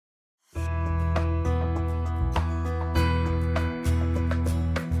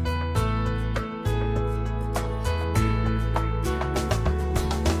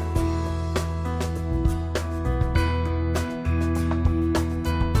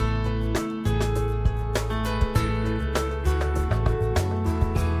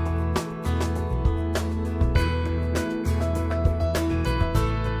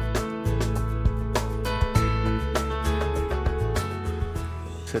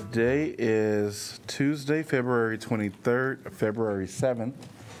Today is Tuesday, February 23rd, February 7th,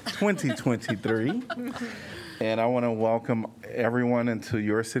 2023. And I want to welcome everyone into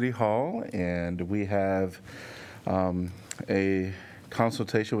your City Hall. And we have a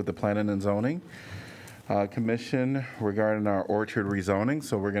consultation with the Planning and Zoning Commission regarding our orchard rezoning.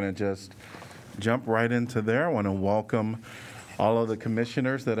 So we're going to just jump right into there. I want to welcome all of the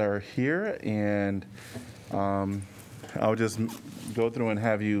commissioners that are here, and I'll just go through and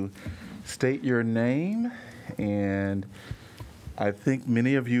have you state your name. And I think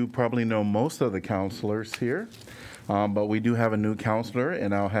many of you probably know most of the counselors here, but we do have a new counselor,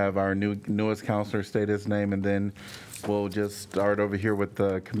 and I'll have our newest counselor state his name, and then we'll just start over here with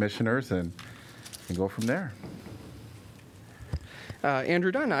the commissioners and go from there.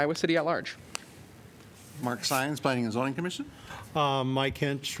 Andrew Dunn, Iowa City at Large. Mark Sines, Planning and Zoning Commission. Mike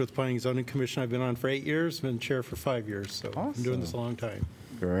Hinch with Planning and Zoning Commission. I've been on for 8 years, been chair for 5 years, so Awesome. I'm doing this a long time.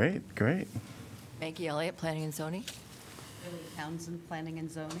 Great, great. Maggie Elliott, Planning and Zoning. Billy Townsend, Planning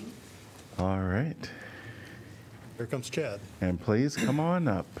and Zoning. All right. Here comes Chad. And please come on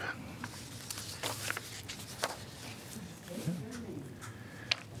up.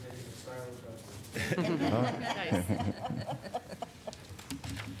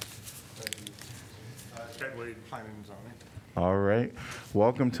 Ted Wade, Planning and Zoning. All right.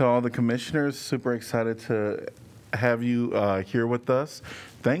 Welcome to all the commissioners. Super excited to have you here with us.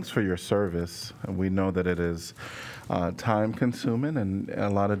 Thanks for your service. We know that it is time consuming and a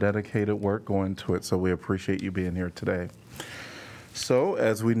lot of dedicated work going to it, so we appreciate you being here today. So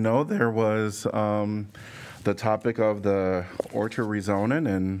as we know, there was the topic of the orchard rezoning,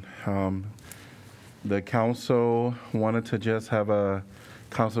 and the council wanted to just have a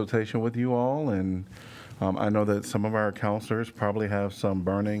consultation with you all, and I know that some of our counselors probably have some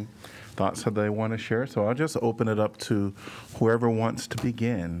burning thoughts that they want to share, so I'll just open it up to whoever wants to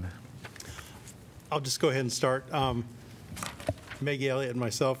begin. I'll just go ahead and start. Maggie Elliott and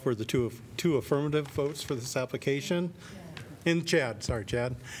myself were the two affirmative votes for this application. And Chad, sorry,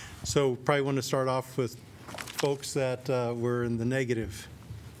 Chad. So probably want to start off with folks that were in the negative.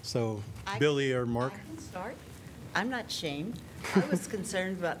 So Billy or Mark? I can start. I'm not ashamed. I was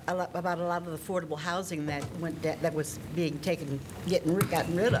concerned about a lot of the affordable housing that was being gotten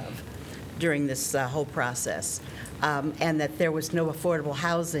rid of during this whole process, and that there was no affordable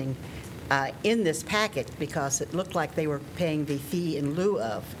housing in this packet because it looked like they were paying the fee in lieu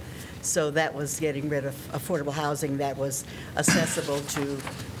of. So that was getting rid of affordable housing that was accessible to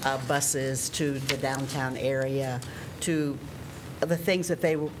buses, to the downtown area, to the things that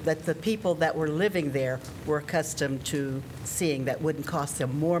the people that were living there were accustomed to seeing that wouldn't cost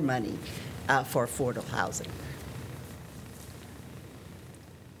them more money for affordable housing.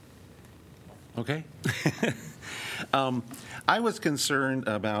 Okay. I was concerned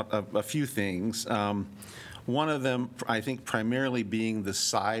about a few things. One of them, I think, primarily being the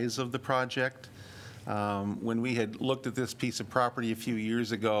size of the project. When we had looked at this piece of property a few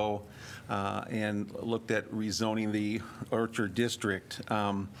years ago and looked at rezoning the Orchard District,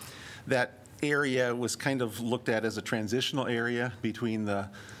 that area was kind of looked at as a transitional area between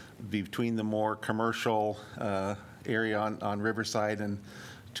the more commercial area on Riverside and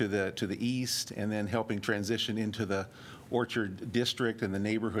to the east, and then helping transition into the Orchard District and the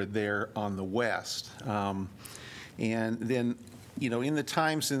neighborhood there on the west. And then, you know, in the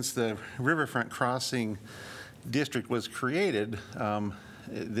time since the Riverfront Crossing District was created,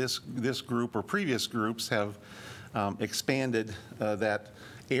 this group or previous groups have expanded that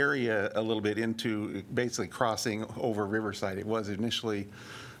area a little bit into basically crossing over Riverside. It was initially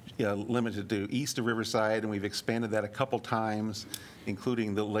limited to east of Riverside, and we've expanded that a couple times,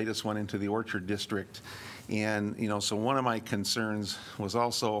 including the latest one into the Orchard District. And, you know, so one of my concerns was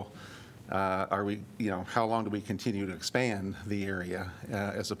also, how long do we continue to expand the area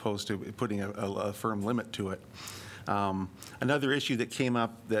as opposed to putting a firm limit to it? Another issue that came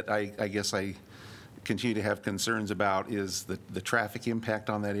up that I guess I continue to have concerns about is the traffic impact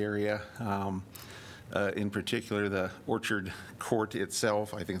on that area. In particular, the Orchard Court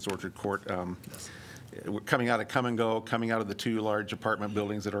itself. I think it's Orchard Court. Coming out of Come and Go, coming out of the two large apartment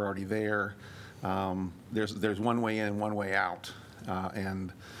buildings that are already there. There's one way in, one way out,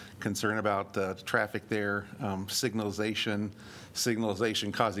 and concern about traffic there, signalization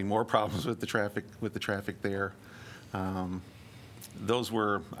causing more problems with the traffic there. Those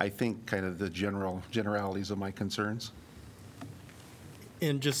were, I think, kind of the generalities of my concerns.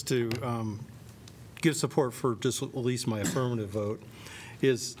 And just to give support for just at least my affirmative vote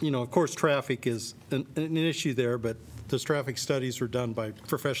is, you know, of course, traffic is an issue there, but those traffic studies were done by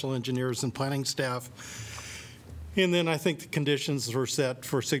professional engineers and planning staff. And then I think the conditions were set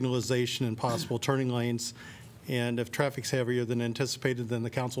for signalization and possible turning lanes. And if traffic's heavier than anticipated, then the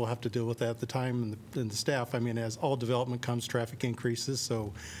council will have to deal with that at the time, and the staff. I mean, as all development comes, traffic increases.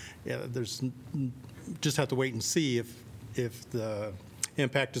 So yeah, just have to wait and see if the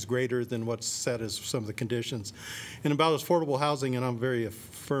impact is greater than what's set as some of the conditions. And about affordable housing, and I'm very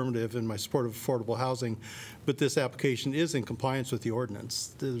affirmative in my support of affordable housing, but this application is in compliance with the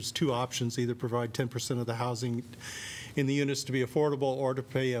ordinance. There's two options: either provide 10% of the housing in the units to be affordable or to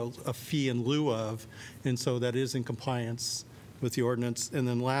pay a fee in lieu of, and so that is in compliance with the ordinance. And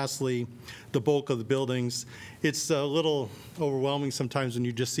then lastly, the bulk of the buildings, it's a little overwhelming sometimes when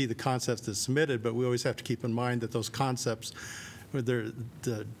you just see the concepts that's submitted, but we always have to keep in mind that those concepts, the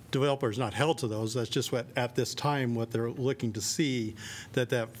developer is not held to those. That's just what, at this time, what they're looking to see,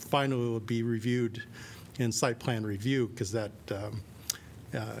 that finally will be reviewed in site plan review, because that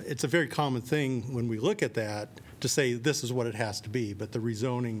it's a very common thing when we look at that to say this is what it has to be, but the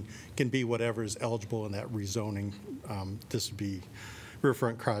rezoning can be whatever is eligible in that rezoning. This would be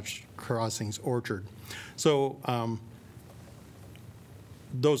riverfront crossings orchard. So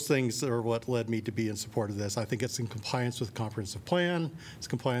those things are what led me to be in support of this. I think it's in compliance with the comprehensive plan, it's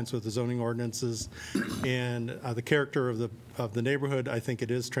compliance with the zoning ordinances, and the character of the neighborhood. I think it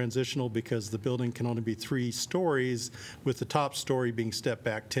is transitional because the building can only be 3 stories, with the top story being stepped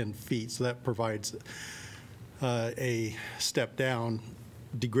back 10 feet. So that provides a step down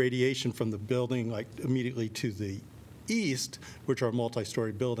degradation from the building, like immediately to the east, which are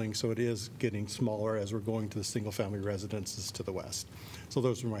multi-story buildings. So it is getting smaller as we're going to the single-family residences to the west. So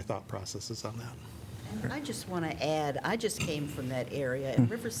those are my thought processes on that. And I just want to add, I just came from that area, and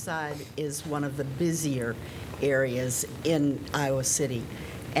Riverside is one of the busier areas in Iowa City.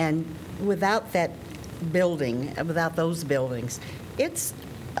 And without that building, without those buildings, it's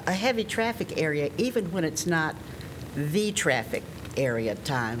a heavy traffic area, even when it's not the traffic area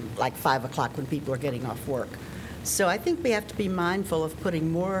time, like 5 o'clock when people are getting off work. So I think we have to be mindful of putting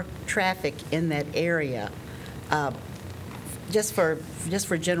more traffic in that area just for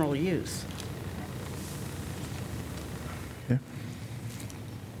general use. Yeah.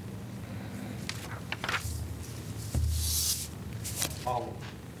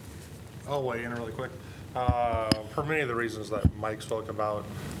 I'll weigh in really quick. For many of the reasons that Mike spoke about,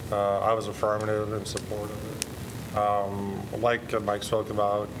 I was affirmative in support of it. Like Mike spoke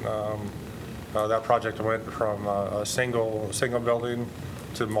about, that project went from a single building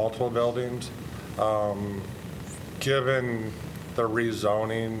to multiple buildings. Given the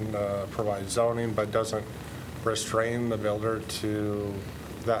rezoning provides zoning but doesn't restrain the builder to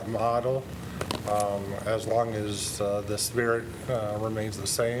that model, as long as the spirit remains the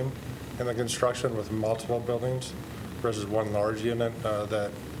same in the construction with multiple buildings versus one large unit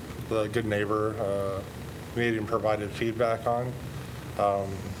that the good neighbor meeting provided feedback on.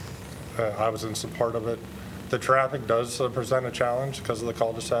 I was in support of it. The traffic does present a challenge because of the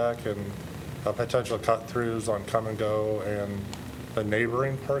cul-de-sac and potential cut-throughs on come and go and the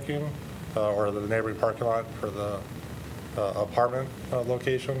neighboring parking or the neighboring parking lot for the apartment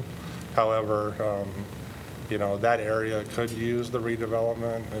location. However, that area could use the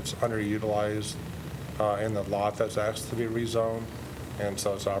redevelopment. It's underutilized in the lot that's asked to be rezoned, and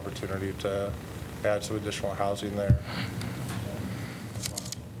so it's an opportunity to add some additional housing there.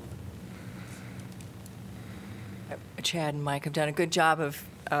 Chad and Mike have done a good job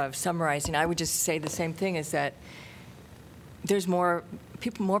of summarizing. I would just say the same thing, is that there's more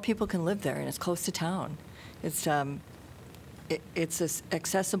people can live there, and it's close to town. It's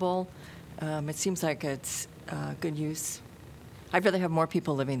accessible. It seems like it's good use. I'd rather have more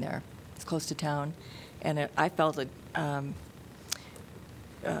people living there. It's close to town, and I felt it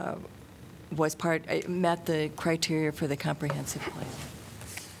it met the criteria for the comprehensive plan.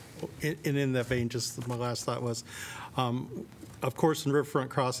 And in that vein, just my last thought was, of course, in riverfront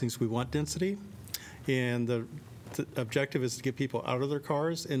crossings, we want density, and the objective is to get people out of their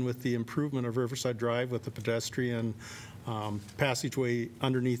cars. And with the improvement of Riverside Drive with the pedestrian passageway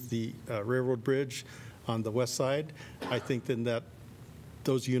underneath the railroad bridge on the west side, I think then that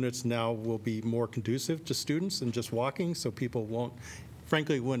those units now will be more conducive to students and just walking, so people won't,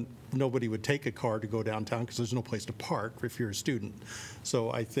 frankly, when nobody would take a car to go downtown because there's no place to park if you're a student.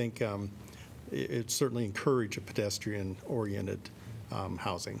 So I think it certainly encourage a pedestrian-oriented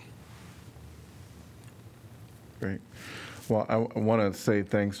housing. Great. Well, I want to say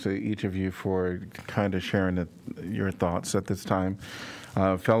thanks to each of you for kind of sharing your thoughts at this time.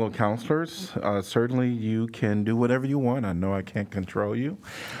 Fellow counselors, certainly you can do whatever you want. I know I can't control you.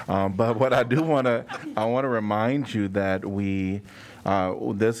 But what I do want to, remind you that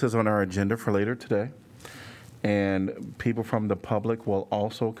this is on our agenda for later today. and people from the public will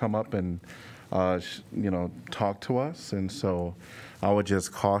also come up and, talk to us. And so I would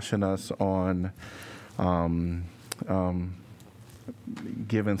just caution us on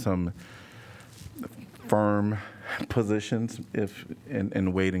giving some firm positions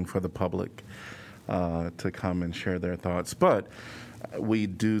and waiting for the public to come and share their thoughts. But we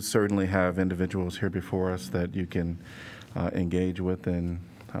do certainly have individuals here before us that you can engage with and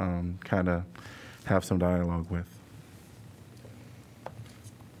kind of have some dialogue with.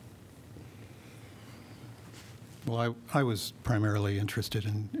 Well, I was primarily interested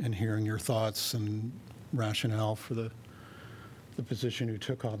in hearing your thoughts and rationale for the position you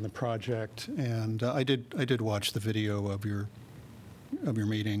took on the project, and I did watch the video of your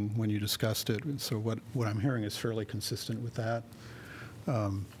meeting when you discussed it. So what I'm hearing is fairly consistent with that.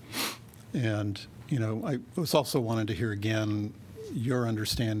 And I was also wanted to hear again your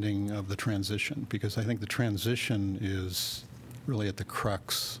understanding of the transition, because I think the transition is really at the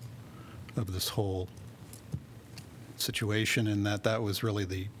crux of this whole situation, in that was really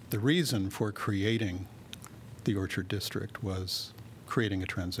the reason for creating the Orchard District, was creating a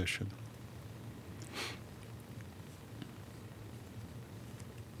transition.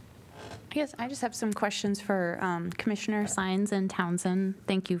 I guess I just have some questions for Commissioner Sines and Townsend.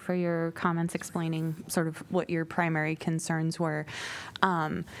 Thank you for your comments explaining sort of what your primary concerns were.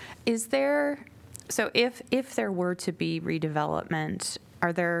 So if there were to be redevelopment,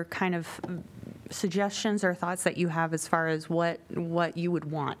 are there kind of suggestions or thoughts that you have as far as what you would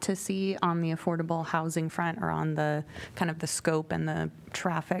want to see on the affordable housing front, or on the kind of the scope and the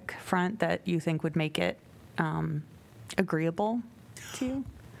traffic front, that you think would make it agreeable to you?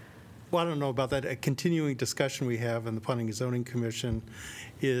 Well, I don't know about that. A continuing discussion we have in the Planning and Zoning Commission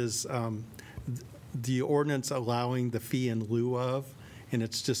is the ordinance allowing the fee in lieu of, and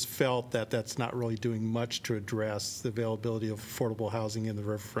it's just felt that that's not really doing much to address the availability of affordable housing in the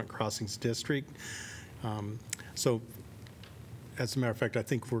Riverfront Crossings District. So as a matter of fact, I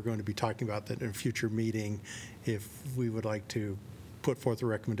think we're going to be talking about that in a future meeting, if we would like to put forth a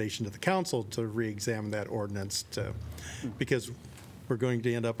recommendation to the council to re-examine that ordinance, because we're going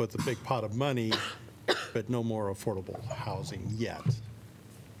to end up with a big pot of money, but no more affordable housing yet.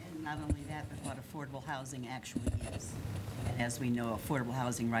 And not only that, but what affordable housing actually is. And as we know, affordable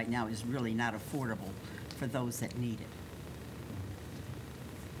housing right now is really not affordable for those that need it.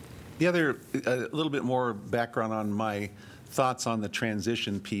 The other, a little bit more background on my thoughts on the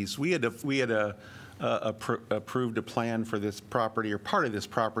transition piece. We had approved a plan for this property, or part of this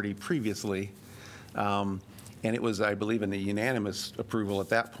property, previously, and it was, I believe, in a unanimous approval at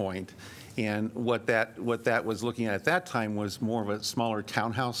that point. And what that was looking at that time was more of a smaller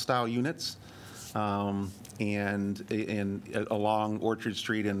townhouse-style units, and along Orchard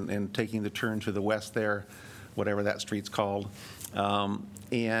Street and taking the turn to the west there, whatever that street's called.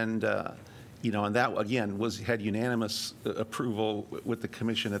 And that, again, had unanimous approval with the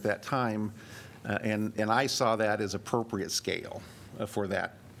commission at that time. And I saw that as appropriate scale for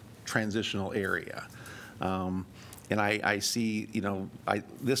that transitional area. And I see,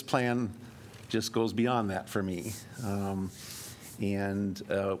 this plan just goes beyond that for me. And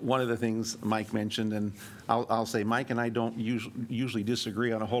one of the things Mike mentioned, and I'll say Mike and I don't usually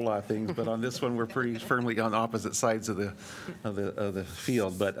disagree on a whole lot of things, but on this one we're pretty firmly on opposite sides of the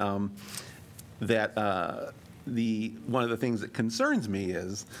field. But one of the things that concerns me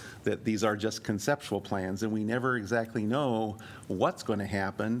is that these are just conceptual plans, and we never exactly know what's going to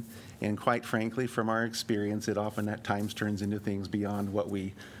happen. And quite frankly, from our experience, it often at times turns into things beyond what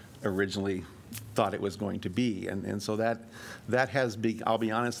we originally thought it was going to be. And so that has been, I'll be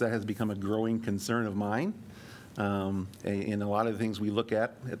honest, that has become a growing concern of mine in a lot of the things we look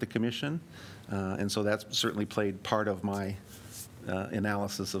at the commission. And so that's certainly played part of my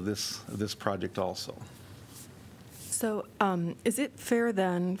analysis of this project also. So is it fair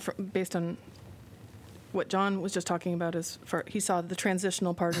then, based on what John was just talking about, he saw the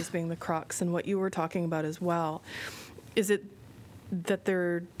transitional part as being the crux, and what you were talking about as well, is it that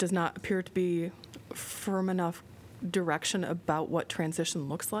there does not appear to be firm enough direction about what transition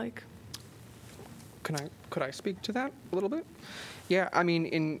looks like? Could I speak to that a little bit? Yeah, I mean,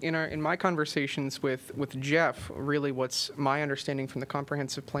 in my conversations with Jeff, really what's my understanding from the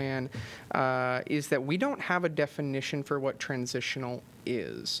comprehensive plan is that we don't have a definition for what transitional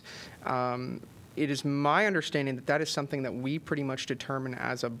is. It is my understanding that that is something that we pretty much determine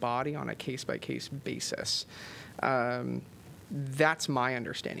as a body on a case-by-case basis. That's my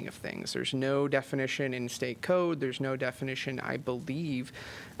understanding of things. There's no definition in state code. There's no definition, I believe,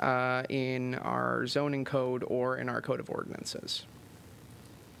 in our zoning code or in our code of ordinances.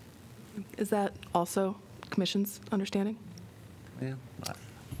 Is that also commission's understanding? Yeah.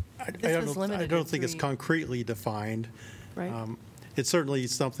 I This was limited I don't to think it's 3. concretely defined. Right. It's certainly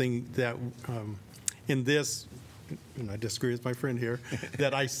something that in this, and I disagree with my friend here,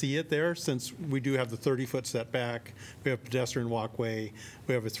 that I see it there, since we do have the 30-foot setback, we have pedestrian walkway,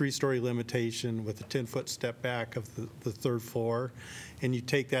 we have a 3-story limitation with a 10-foot step back of the third floor, and you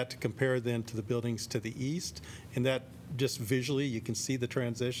take that to compare then to the buildings to the east, and that just visually, you can see the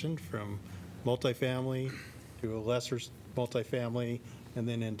transition from multifamily to a lesser multifamily, and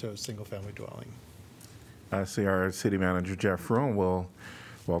then into a single-family dwelling. I see our city manager, Jeff Room, will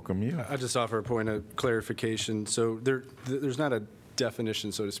welcome you. I just offer a point of clarification. So there's not a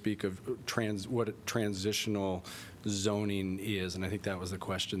definition, so to speak, of what a transitional zoning is, and I think that was the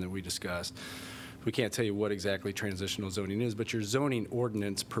question that we discussed. We can't tell you what exactly transitional zoning is, but your zoning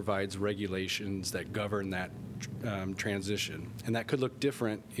ordinance provides regulations that govern that transition, and that could look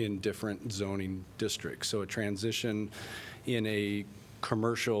different in different zoning districts. So a transition in a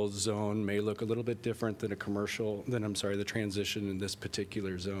commercial zone may look a little bit different than the transition in this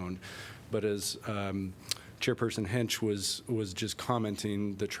particular zone. But as Chairperson Hench was just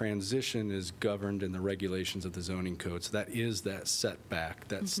commenting, the transition is governed in the regulations of the zoning code. So that is that setback,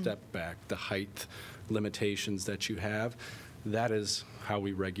 that step back, the height limitations that you have. That is how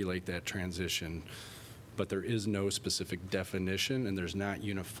we regulate that transition. But there is no specific definition, and there's not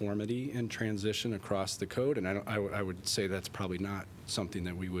uniformity in transition across the code. And I would say that's probably not something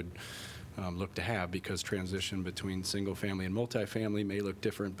that we would look to have, because transition between single family and multifamily may look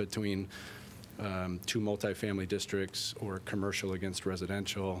different between 2 multifamily districts or commercial against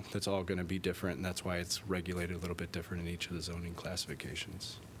residential. That's all going to be different, and that's why it's regulated a little bit different in each of the zoning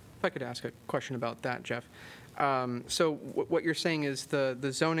classifications. If I could ask a question about that, Jeff. So what you're saying is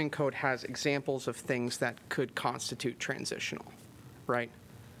the zoning code has examples of things that could constitute transitional, right?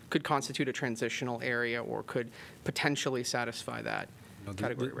 Could constitute a transitional area or could potentially satisfy that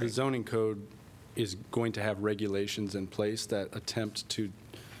category, right? The zoning code is going to have regulations in place that attempt to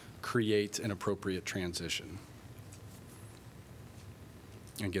create an appropriate transition.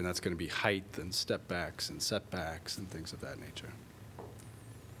 Again, that's going to be height and step backs and setbacks and things of that nature.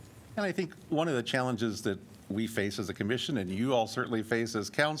 And I think one of the challenges that we face as a commission, and you all certainly face as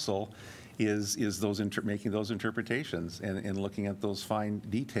council, is making those interpretations and looking at those fine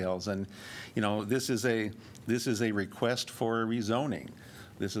details. And this is a request for rezoning.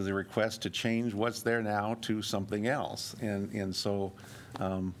 This is a request to change what's there now to something else. And so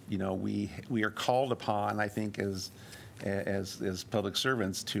we are called upon, I think, as public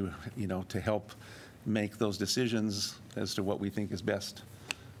servants to help make those decisions as to what we think is best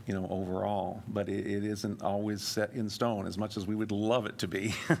overall, but it isn't always set in stone. As much as we would love it to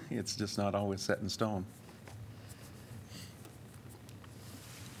be, it's just not always set in stone.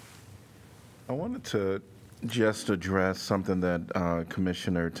 I wanted to just address something that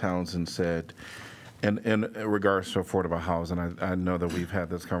Commissioner Townsend said in regards to affordable housing. I know that we've had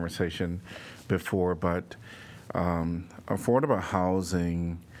this conversation before, but affordable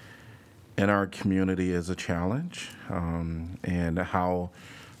housing in our community is a challenge, and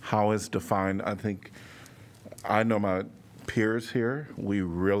how it's defined. I know my peers here, we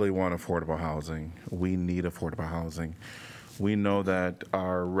really want affordable housing. We need affordable housing. We know that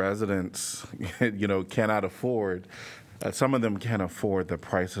our residents, cannot afford, some of them can't afford the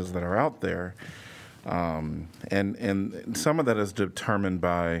prices that are out there. And some of that is determined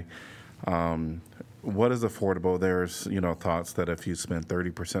by what is affordable. There's, thoughts that if you spend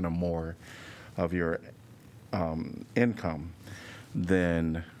 30% or more of your income,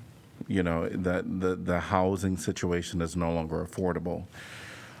 then that the housing situation is no longer affordable.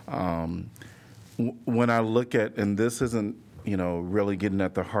 When I look at, and this isn't really getting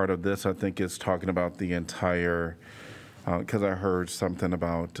at the heart of this, I think it's talking about the entire, because I heard something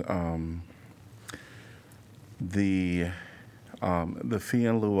about the fee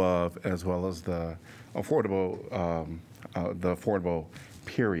in lieu of, as well as the affordable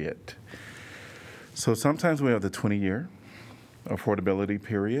period. So sometimes we have the 20-year affordability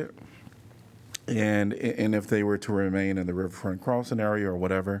period, and if they were to remain in the riverfront crossing area or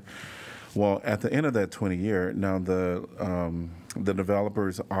whatever, well, at the end of that 20-year, now the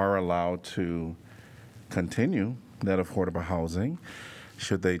developers are allowed to continue that affordable housing,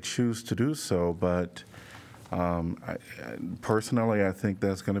 should they choose to do so. But personally, I think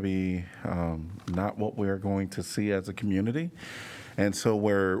that's going to be not what we're going to see as a community. And so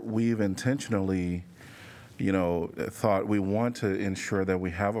where we've intentionally thought we want to ensure that we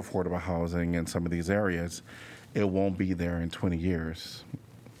have affordable housing in some of these areas, it won't be there in 20 years.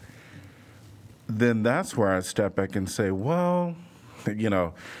 Then that's where I step back and say, well,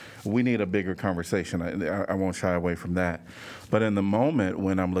 we need a bigger conversation. I won't shy away from that. But in the moment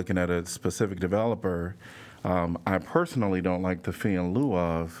when I'm looking at a specific developer, I personally don't like the fee in lieu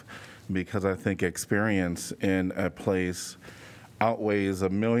of, because I think experience in a place outweighs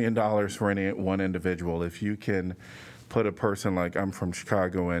 $1 million for any one individual. If you can put a person, like I'm from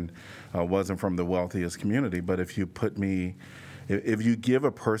Chicago and wasn't from the wealthiest community, but if you give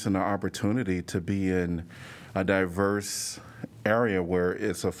a person an opportunity to be in a diverse area where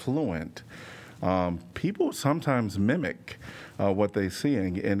it's affluent, people sometimes mimic what they see,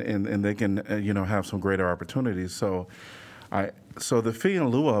 and they can have some greater opportunities. So the fee in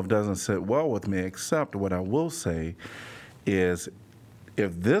lieu of doesn't sit well with me, except what I will say is,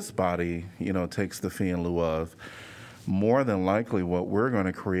 if this body takes the fee in lieu of, more than likely what we're going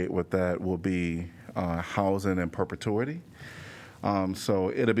to create with that will be housing in perpetuity.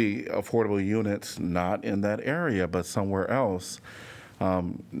 So it'll be affordable units not in that area but somewhere else.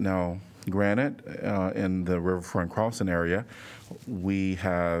 Now, granted, in the Riverfront Crossing area, we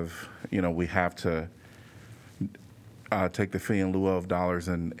have to take the fee in lieu of dollars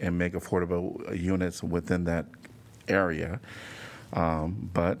and make affordable units within that area.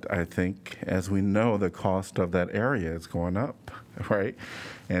 But I think, as we know, the cost of that area is going up, right?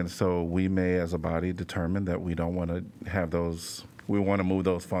 And so we may, as a body, determine that we don't want to have those, we want to move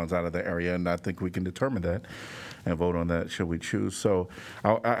those funds out of the area, and I think we can determine that and vote on that should we choose. So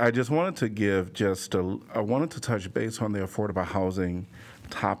I just wanted to give I wanted to touch base on the affordable housing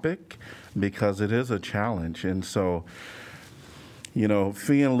topic, because it is a challenge. And so, fee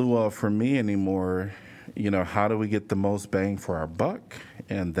in lieu of for me anymore, how do we get the most bang for our buck?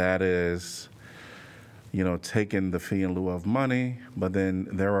 And that is, taking the fee in lieu of money, but then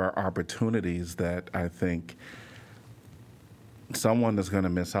there are opportunities that I think someone is going to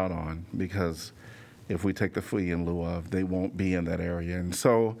miss out on, because if we take the fee in lieu of, they won't be in that area. And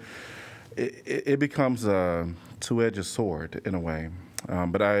so it becomes a two-edged sword in a way.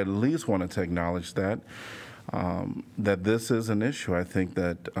 But I at least wanted to acknowledge that this is an issue. I think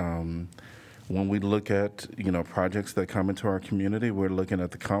that when we look at projects that come into our community, we're looking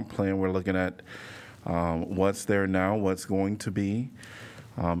at the comp plan, we're looking at what's there now, what's going to be,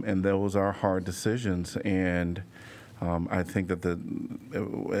 and those are hard decisions. And I think that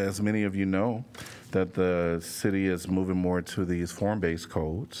as many of you know, that the city is moving more to these form-based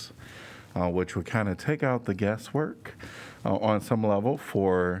codes, which would kind of take out the guesswork on some level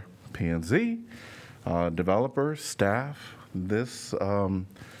for P&Z, developers, staff, this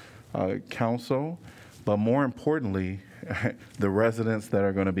council, but more importantly, the residents that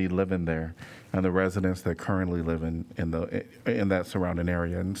are going to be living there and the residents that currently live in that surrounding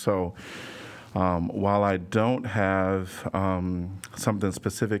area. And so while I don't have something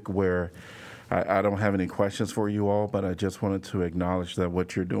specific where I don't have any questions for you all, but I just wanted to acknowledge that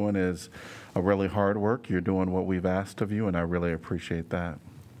what you're doing is a really hard work. You're doing what we've asked of you, and I really appreciate that.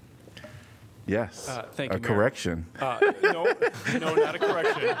 Yes. Thank you, a Mayor. correction. No, not a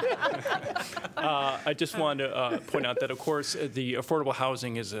correction. I just wanted to point out that, of course, the affordable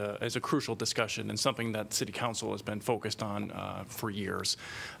housing is a crucial discussion and something that City Council has been focused on for years.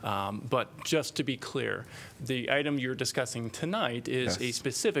 But just to be clear, the item you're discussing tonight is a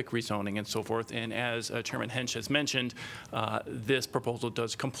specific rezoning and so forth. And as Chairman Hench has mentioned, this proposal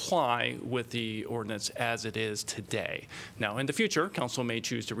does comply with the ordinance as it is today. Now, in the future, Council may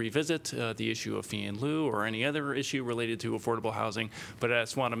choose to revisit the issue of fee in lieu or any other issue related to affordable housing, but I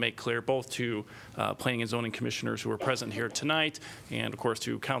just want to make clear both to planning and zoning commissioners who are present here tonight and, of course,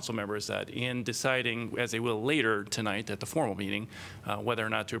 to council members that in deciding, as they will later tonight at the formal meeting, whether or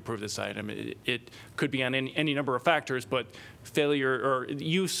not to approve this item, it could be on any number of factors, but failure or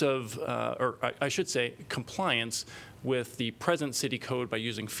use of, or I should say, compliance with the present city code by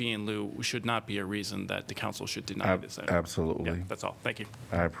using fee in lieu should not be a reason that the council should deny this item. Absolutely. Yeah, that's all. Thank you.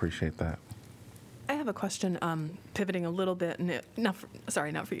 I appreciate that. I have a question, pivoting a little bit, and not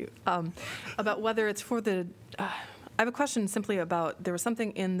for you, about whether it's for the. I have a question simply about, there was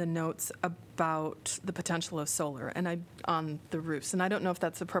something in the notes about the potential of solar and on the roofs, and I don't know if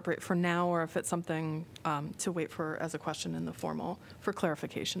that's appropriate for now or if it's something to wait for as a question in the formal for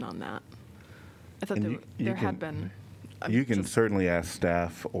clarification on that. I thought there had been. You can certainly ask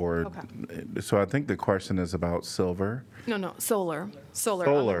staff, or so I think the question is about silver. No, solar on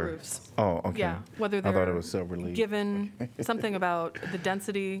the roofs. Oh, okay. Yeah, whether they're I thought it was silver leaf. Given something about the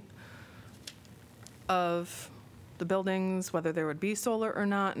density of the buildings, whether there would be solar or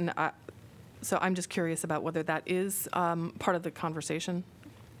not, and so I'm just curious about whether that is part of the conversation.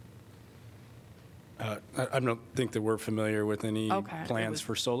 I don't think that we're familiar with any plans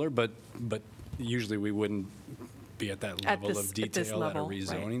for solar, but usually we wouldn't be at that At level this- of at this detail at a level, right.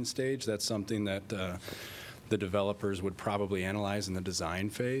 rezoning stage. That's something that the developers would probably analyze in the design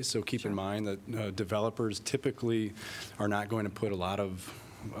phase. So keep in mind that developers typically are not going to put a lot of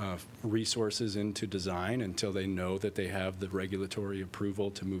resources into design until they know that they have the regulatory approval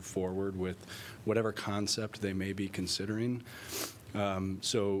to move forward with whatever concept they may be considering.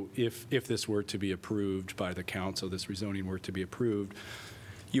 So if this were to be approved by the council, this rezoning were to be approved,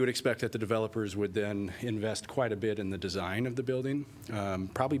 you would expect that the developers would then invest quite a bit in the design of the building,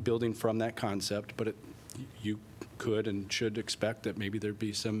 probably building from that concept, but you could and should expect that maybe there'd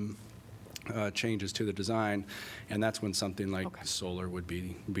be some changes to the design, and that's when something like solar would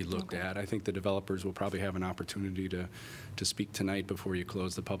be looked at. I think the developers will probably have an opportunity to speak tonight before you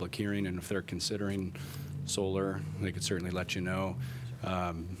close the public hearing, and if they're considering solar, they could certainly let you know.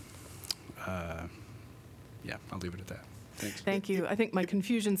 Yeah, I'll leave it at that. Thanks. Thank you. I think my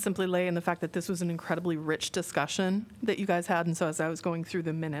confusion simply lay in the fact that this was an incredibly rich discussion that you guys had, and so as I was going through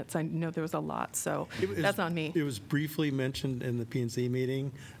the minutes, I know there was a lot, so that's on me. It was briefly mentioned in the P&Z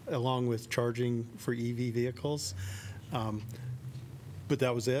meeting, along with charging for EV vehicles. But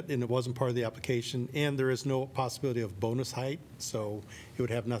that was it, and it wasn't part of the application, and there is no possibility of bonus height, so it would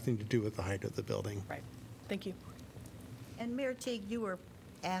have nothing to do with the height of the building. Right. Thank you. And Mayor Teague, you were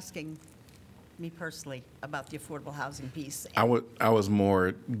asking me personally about the affordable housing piece. I was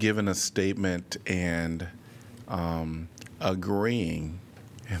more given a statement and agreeing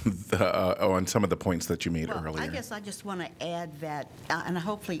on some of the points that you made earlier. I guess I just want to add that, and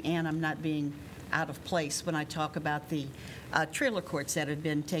hopefully, Ann, I'm not being out of place when I talk about the trailer courts that have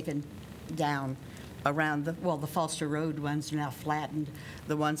been taken down around the Foster Road ones are now flattened.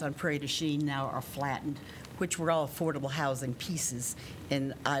 The ones on Prairie du Chien now are flattened, which were all affordable housing pieces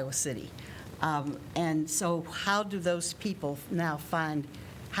in Iowa City. And so how do those people now find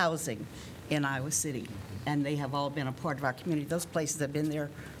housing in Iowa City? And they have all been a part of our community. Those places have been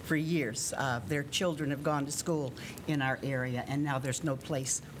there for years. Their children have gone to school in our area, and now there's no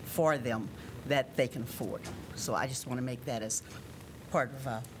place for them that they can afford. So I just want to make that as part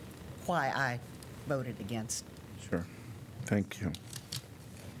of why I voted against. Sure. Thank you.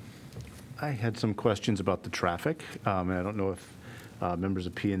 I had some questions about the traffic, and I don't know if members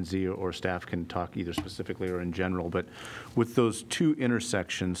of P&Z or staff can talk either specifically or in general, but with those two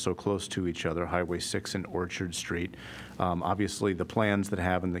intersections so close to each other, Highway 6 and Orchard Street, obviously the plans that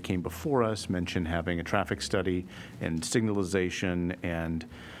that came before us mention having a traffic study and signalization and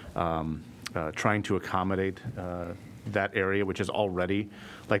trying to accommodate that area, which is already,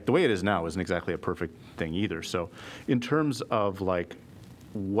 like the way it is now isn't exactly a perfect thing either. So in terms of like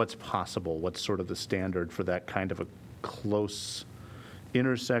what's possible, what's sort of the standard for that kind of a close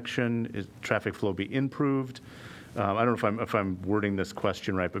intersection? Is traffic flow be improved? I don't know if I'm wording this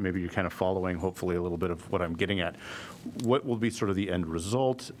question right, but maybe you're kind of following, hopefully, a little bit of what I'm getting at. What will be sort of the end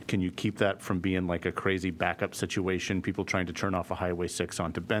result? Can you keep that from being like a crazy backup situation, people trying to turn off a Highway 6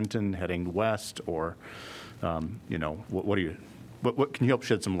 onto Benton, heading west, or, you know, what do you? What can you help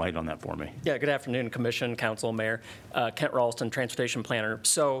shed some light on that for me? Yeah, good afternoon, Commission, Council, Mayor. Kent Ralston, Transportation Planner.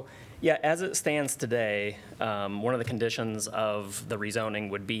 So, yeah, as it stands today, one of the conditions of the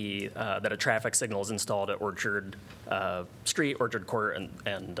rezoning would be that a traffic signal is installed at Orchard Street, Orchard Court,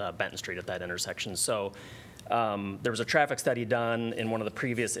 and Benton Street at that intersection. So there was a traffic study done in one of the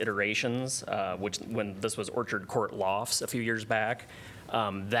previous iterations, when this was Orchard Court Lofts a few years back.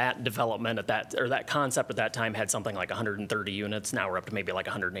 That development that concept at that time had something like 130 units. Now we're up to maybe like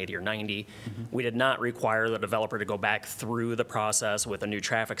 180 or 90. Mm-hmm. We did not require the developer to go back through the process with a new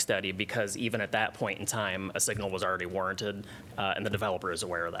traffic study because even at that point in time, a signal was already warranted, and the developer is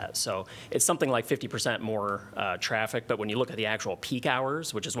aware of that. So it's something like 50% more traffic, but when you look at the actual peak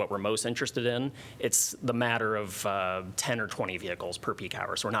hours, which is what we're most interested in, it's the matter of 10 or 20 vehicles per peak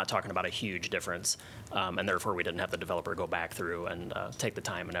hour. So we're not talking about a huge difference, and therefore we didn't have the developer go back through and take the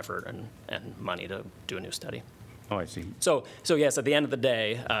time and effort and money to do a new study. Oh, I see. So yes, at the end of the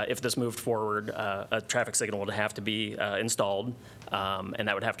day, if this moved forward, a traffic signal would have to be installed, and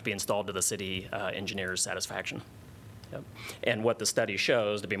that would have to be installed to the city engineer's satisfaction. Yep. And what the study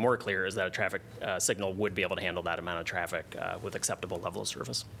shows, to be more clear, is that a traffic signal would be able to handle that amount of traffic with acceptable level of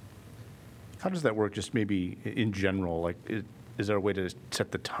service. How does that work, just maybe in general? Like, is there a way to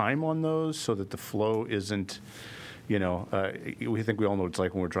set the time on those so that the flow isn't, you know, we think we all know what it's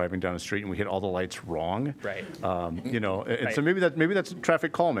like when we're driving down the street and we hit all the lights wrong. Right. You know, and right. so maybe that's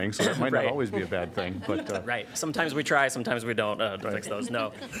traffic calming, so that might right. not always be a bad thing. But right. Sometimes we try, sometimes we don't fix those.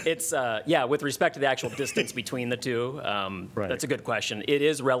 No, it's yeah. With respect to the actual distance between the two, right. That's a good question. It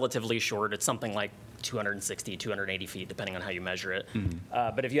is relatively short. It's something like 260, 280 feet, depending on how you measure it.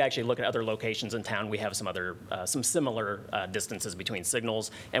 But if you actually look at other locations in town, we have some similar distances between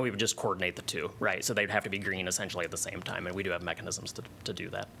signals, and we would just coordinate the two, right? So they'd have to be green essentially at the same time, and we do have mechanisms to do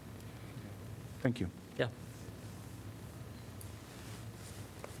that. Thank you. Yeah.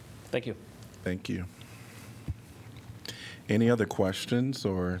 Thank you. Thank you. Any other questions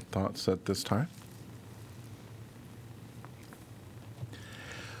or thoughts at this time?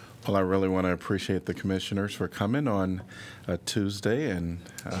 Well, I really want to appreciate the commissioners for coming on a Tuesday and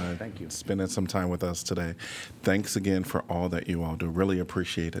Thank you. spending some time with us today. Thanks again for all that you all do. Really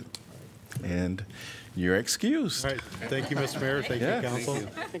appreciate it. And you're excused. All right, thank you, Mr. Mayor, thank you, council.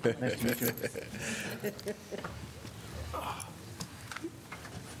 Nice to meet you.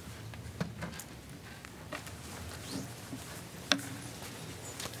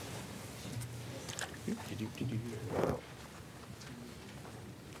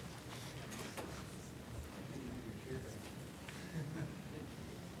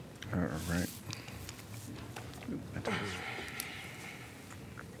 All right.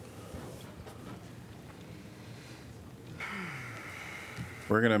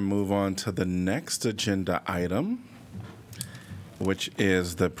 We're going to move on to the next agenda item, which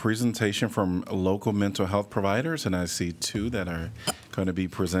is the presentation from local mental health providers. And I see two that are going to be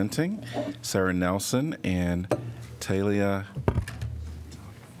presenting, Sarah Nelson and Talia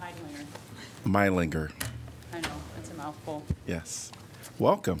Meilinger. I know, it's a mouthful. Yes.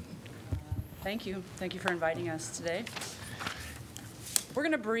 Welcome. Thank you. Thank you for inviting us today. We're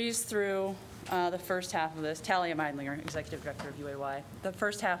going to breeze through the first half of this. Talia Meidlinger, Executive Director of UAY. The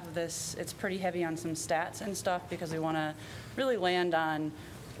first half of this, it's pretty heavy on some stats and stuff because we want to really land on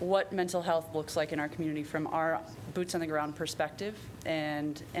what mental health looks like in our community from our boots on the ground perspective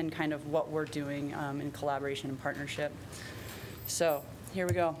and kind of what we're doing in collaboration and partnership. So here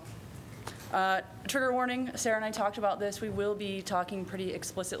we go. Trigger warning, Sarah and I talked about this. We will be talking pretty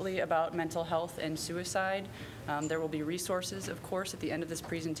explicitly about mental health and suicide. There will be resources, of course, at the end of this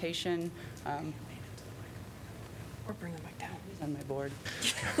presentation. Or bring them back down. He's on my board.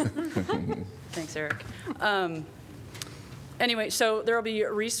 Thanks, Eric. Anyway, so there will be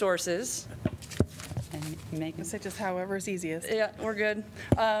resources. I say just however's easiest. Yeah, we're good.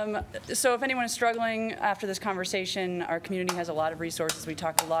 So if anyone is struggling after this conversation, our community has a lot of resources. We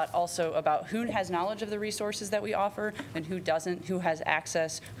talked a lot also about who has knowledge of the resources that we offer and who doesn't, who has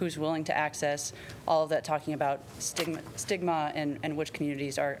access, who's willing to access, all of that talking about stigma and which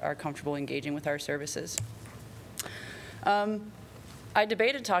communities are comfortable engaging with our services. I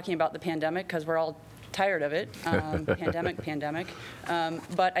debated talking about the pandemic because we're all tired of it, pandemic.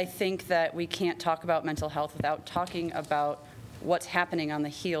 But I think that we can't talk about mental health without talking about what's happening on the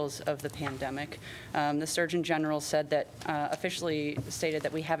heels of the pandemic. The Surgeon General said that, officially stated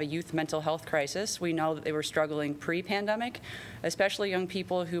that we have a youth mental health crisis. We know that they were struggling pre-pandemic, especially young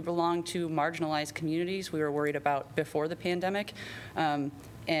people who belong to marginalized communities we were worried about before the pandemic.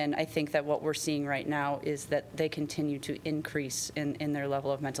 And I think that what we're seeing right now is that they continue to increase in their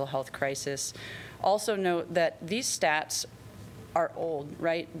level of mental health crisis. Also note that these stats are old,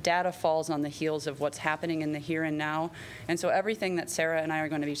 right? Data falls on the heels of what's happening in the here and now. And so everything that Sarah and I are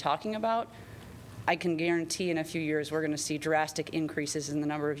going to be talking about, I can guarantee in a few years we're going to see drastic increases in the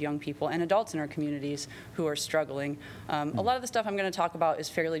number of young people and adults in our communities who are struggling. A lot of the stuff I'm going to talk about is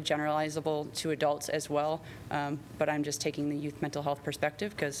fairly generalizable to adults as well, but I'm just taking the youth mental health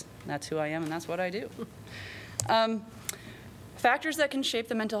perspective because that's who I am and that's what I do. Factors that can shape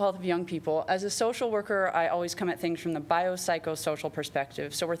the mental health of young people. As a social worker, I always come at things from the biopsychosocial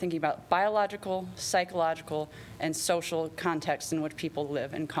perspective. So we're thinking about biological, psychological, and social contexts in which people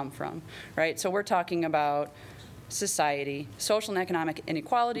live and come from, right? So we're talking about society, social and economic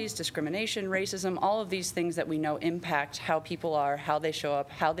inequalities, discrimination, racism, all of these things that we know impact how people are, how they show up,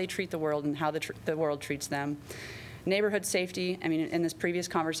 how they treat the world, and how the world treats them. Neighborhood safety, I mean, in this previous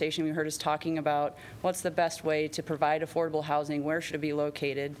conversation, we heard us talking about what's the best way to provide affordable housing, where should it be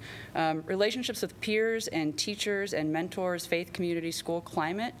located. Relationships with peers and teachers and mentors, faith community, school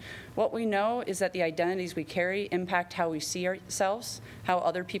climate. What we know is that the identities we carry impact how we see ourselves, how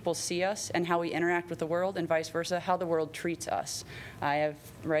other people see us, and how we interact with the world, and vice versa, how the world treats us. I have,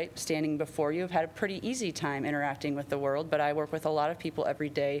 right, standing before you, have had a pretty easy time interacting with the world, but I work with a lot of people every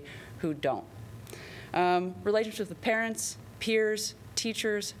day who don't. Relationships with parents, peers,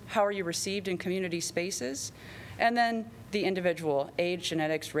 teachers, how are you received in community spaces? And then the individual, age,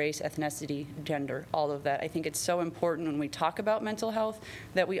 genetics, race, ethnicity, gender, all of that. I think it's so important when we talk about mental health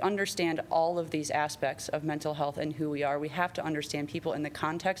that we understand all of these aspects of mental health and who we are. We have to understand people in the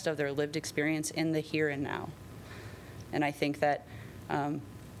context of their lived experience in the here and now. And I think that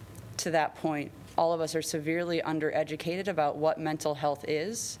to that point, all of us are severely undereducated about what mental health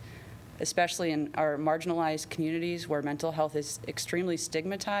is, especially in our marginalized communities where mental health is extremely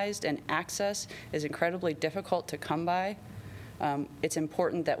stigmatized and access is incredibly difficult to come by. It's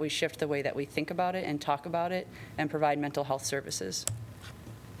important that we shift the way that we think about it and talk about it and provide mental health services.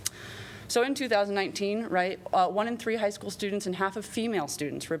 So in 2019, right, 1 in 3 high school students and half of female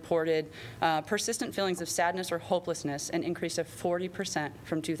students reported persistent feelings of sadness or hopelessness, an increase of 40%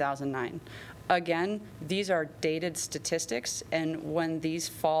 from 2009. Again, these are dated statistics, and when these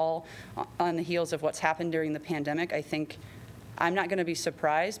fall on the heels of what's happened during the pandemic, I think I'm not going to be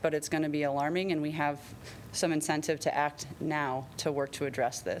surprised, but it's going to be alarming, and we have some incentive to act now to work to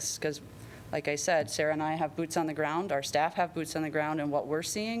address this. Because, like I said, Sarah and I have boots on the ground, our staff have boots on the ground, and what we're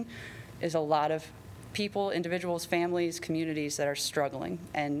seeing is a lot of people, individuals, families, communities that are struggling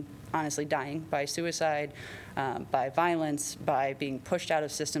and honestly dying by suicide, by violence, by being pushed out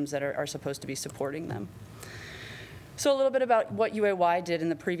of systems that are supposed to be supporting them. So a little bit about what UAY did in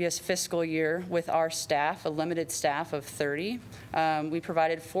the previous fiscal year with our staff, a limited staff of 30. We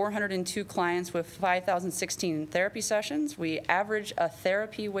provided 402 clients with 5,016 therapy sessions. We average a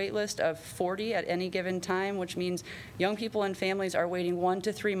therapy wait list of 40 at any given time, which means young people and families are waiting 1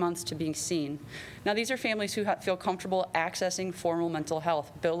 to 3 months to be seen. Now, these are families who feel comfortable accessing formal mental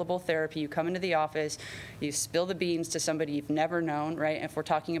health, billable therapy. You come into the office, you spill the beans to somebody you've never known, right? If we're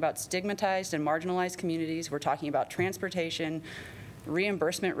talking about stigmatized and marginalized communities, we're talking about transportation,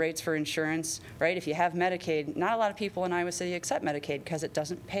 reimbursement rates for insurance, right? If you have Medicaid, not a lot of people in Iowa City accept Medicaid because it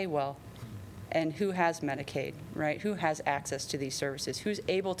doesn't pay well. And who has Medicaid, right? Who has access to these services? Who's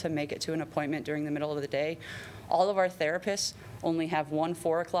able to make it to an appointment during the middle of the day? All of our therapists only have 1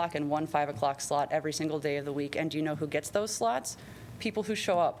 4 o'clock and 1 5 o'clock slot every single day of the week. And do you know who gets those slots? People who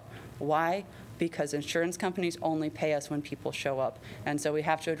show up. Why? Because insurance companies only pay us when people show up. And so we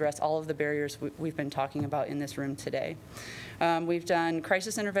have to address all of the barriers we've been talking about in this room today. We've done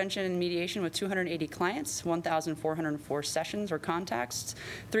crisis intervention and mediation with 280 clients, 1,404 sessions or contacts,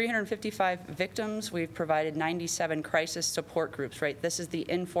 355 victims. We've provided 97 crisis support groups, right? This is the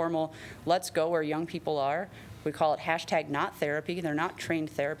informal, let's go where young people are. We call it #NotTherapy. They're not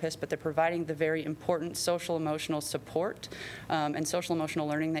trained therapists, but they're providing the very important social emotional support and social emotional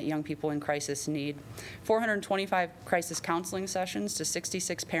learning that young people in crisis need. 425 crisis counseling sessions to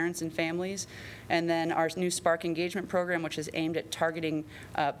 66 parents and families. And then our new Spark engagement program, which is aimed at targeting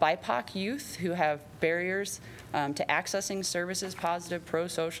BIPOC youth who have barriers to accessing services, positive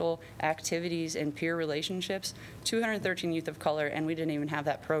pro-social activities, and peer relationships. 213 youth of color, and we didn't even have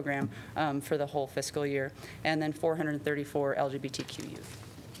that program for the whole fiscal year. And then 434 LGBTQ youth.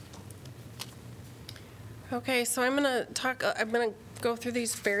 Okay, so I'm going to go through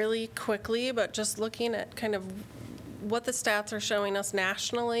these fairly quickly, but just looking at kind of what the stats are showing us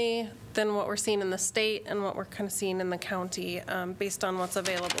nationally, then what we're seeing in the state, and what we're kind of seeing in the county based on what's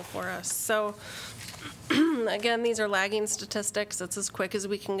available for us. So again, these are lagging statistics. It's as quick as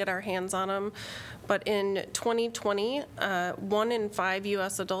we can get our hands on them. But in 2020, 1 in 5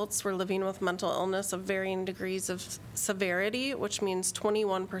 U.S. adults were living with mental illness of varying degrees of severity, which means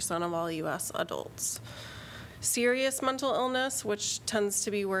 21% of all U.S. adults. Serious mental illness, which tends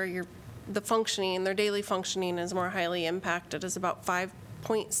to be where their daily functioning is more highly impacted, is about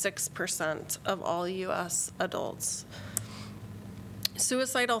 5.6% of all U.S. adults.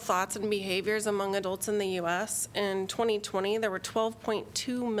 Suicidal thoughts and behaviors among adults in the U.S. In 2020, there were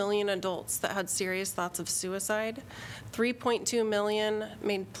 12.2 million adults that had serious thoughts of suicide. 3.2 million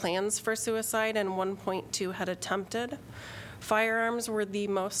made plans for suicide, and 1.2 had attempted. Firearms were the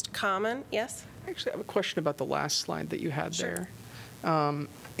most common. Yes? I actually have a question about the last slide that you had Sure. there.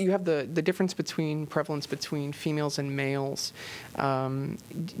 You have the difference between prevalence between females and males. Do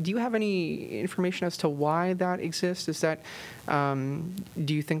you have any information as to why that exists? Is that,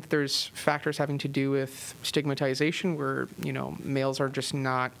 do you think that there's factors having to do with stigmatization where, males are just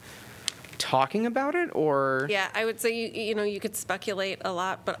not talking about it, or? Yeah, I would say, you could speculate a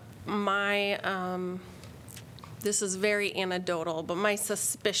lot, but this is very anecdotal, but my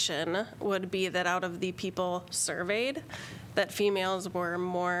suspicion would be that out of the people surveyed, that females were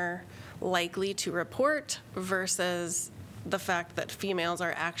more likely to report versus the fact that females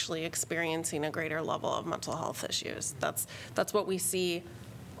are actually experiencing a greater level of mental health issues. That's what we see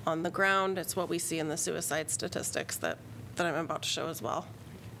on the ground. It's what we see in the suicide statistics that I'm about to show as well.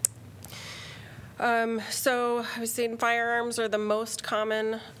 So I was saying firearms are the most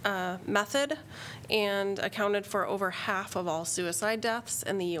common method and accounted for over half of all suicide deaths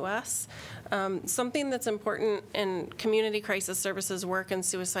in the U.S. Something that's important in community crisis services work and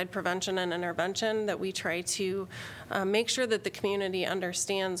suicide prevention and intervention that we try to make sure that the community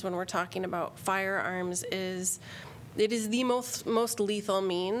understands when we're talking about firearms is it is the most lethal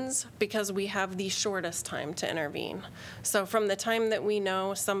means because we have the shortest time to intervene. So from the time that we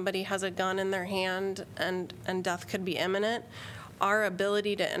know somebody has a gun in their hand and death could be imminent, our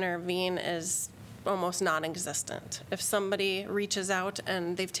ability to intervene is almost non-existent. If somebody reaches out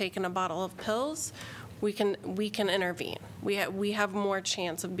and they've taken a bottle of pills, we can intervene. We have more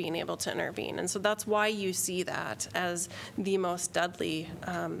chance of being able to intervene, and so that's why you see that as the most deadly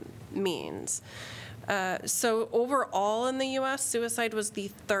means. So overall in the U.S., suicide was the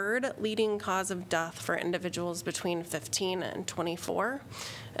third leading cause of death for individuals between 15 and 24.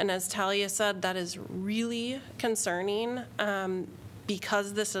 And as Talia said, that is really concerning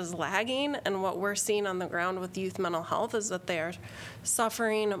because this is lagging, and what we're seeing on the ground with youth mental health is that they are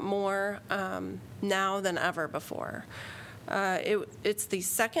suffering more now than ever before. It's the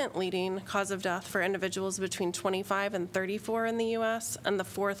second leading cause of death for individuals between 25 and 34 in the U.S., and the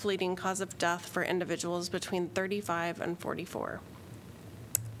fourth leading cause of death for individuals between 35 and 44.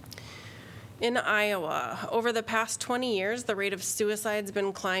 In Iowa, over the past 20 years, the rate of suicide has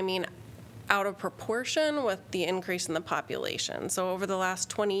been climbing out of proportion with the increase in the population. So over the last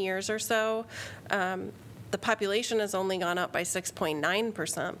 20 years or so, the population has only gone up by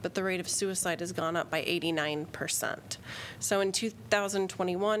 6.9%, but the rate of suicide has gone up by 89%. So in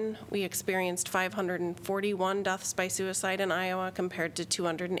 2021, we experienced 541 deaths by suicide in Iowa compared to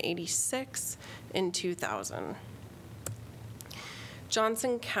 286 in 2000.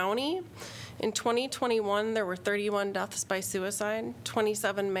 Johnson County, in 2021, there were 31 deaths by suicide,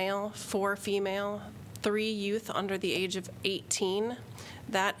 27 male, 4 female, 3 youth under the age of 18.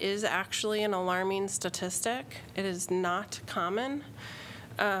 That is actually an alarming statistic. It is not common.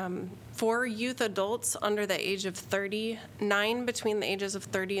 4 youth adults under the age of 30, 9 between the ages of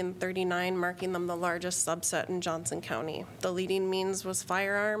 30 and 39, marking them the largest subset in Johnson County. The leading means was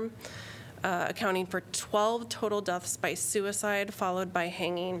firearm, accounting for 12 total deaths by suicide, followed by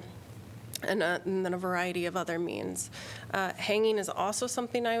hanging, and then a variety of other means. Hanging is also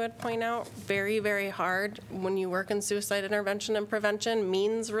something I would point out, very, very hard when you work in suicide intervention and prevention.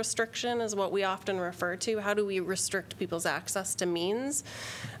 Means restriction is what we often refer to. How do we restrict people's access to means?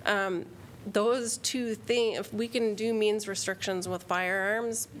 Those two things, if we can do means restrictions with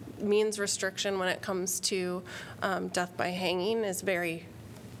firearms, means restriction when it comes to death by hanging is very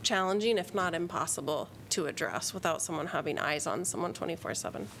challenging, if not impossible, to address without someone having eyes on someone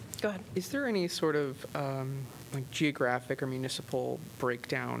 24/7. Go ahead. Is there any sort of like geographic or municipal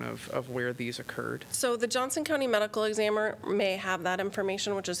breakdown of where these occurred? So the Johnson County Medical Examiner may have that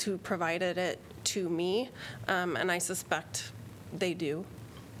information, which is who provided it to me, and I suspect they do.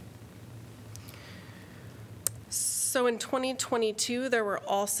 So in 2022, there were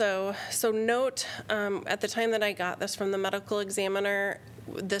also, so note, at the time that I got this from the medical examiner,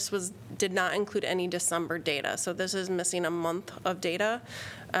 this did not include any December data. So this is missing a month of data.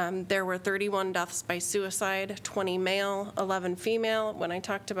 There were 31 deaths by suicide, 20 male, 11 female. When I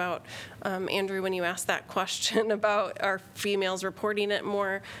talked about, Andrew, when you asked that question about are females reporting it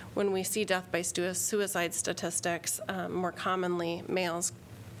more, when we see death by suicide statistics, more commonly males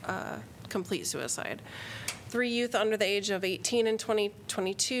complete suicide. 3 youth under the age of 18 in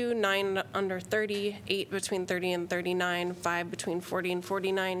 2022, 9 under 30, 8 between 30 and 39, 5 between 40 and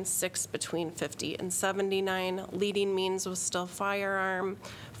 49, 6 between 50 and 79. Leading means was still firearm,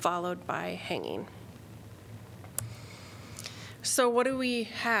 followed by hanging. So what do we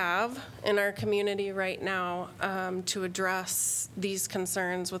have in our community right now to address these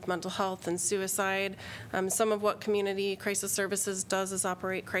concerns with mental health and suicide? Some of what Community Crisis Services does is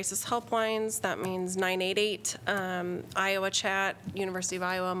operate crisis helplines. That means 988, Iowa Chat, University of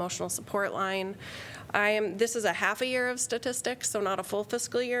Iowa Emotional Support Line. This is a half a year of statistics, so not a full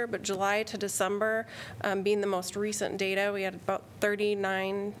fiscal year, but July to December being the most recent data, we had about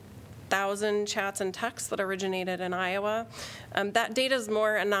 39,000 chats and texts that originated in Iowa. That data is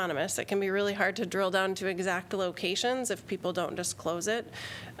more anonymous. It can be really hard to drill down to exact locations if people don't disclose it.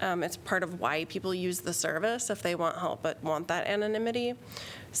 It's part of why people use the service if they want help but want that anonymity.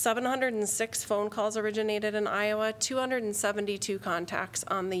 706 phone calls originated in Iowa, 272 contacts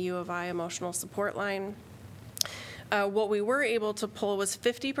on the U of I Emotional Support Line. What we were able to pull was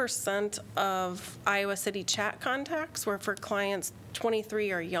 50% of Iowa City chat contacts were for clients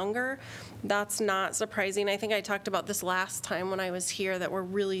 23 or younger. That's not surprising. I think I talked about this last time when I was here, that we're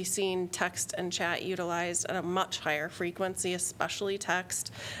really seeing text and chat utilized at a much higher frequency, especially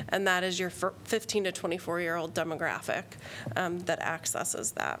text, and that is your 15 to 24-year-old demographic that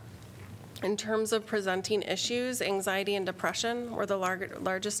accesses that. In terms of presenting issues, anxiety and depression were the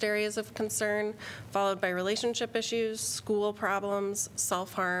largest areas of concern, followed by relationship issues, school problems,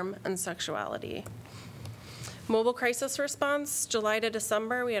 self-harm, and sexuality. Mobile crisis response, July to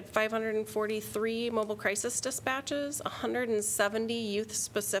December, we had 543 mobile crisis dispatches, 170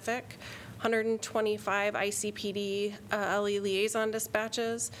 youth-specific, 125 ICPD LE liaison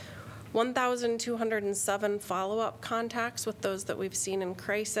dispatches, 1,207 follow-up contacts with those that we've seen in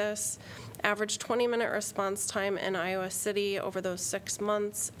crisis, average 20-minute response time in Iowa City over those 6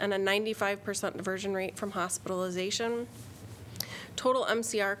 months, and a 95% diversion rate from hospitalization. Total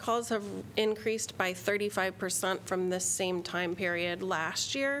MCR calls have increased by 35% from this same time period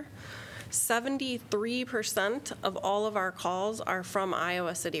last year. 73% of all of our calls are from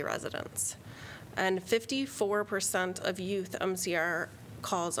Iowa City residents, and 54% of youth MCR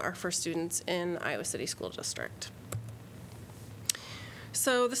calls are for students in Iowa City School District.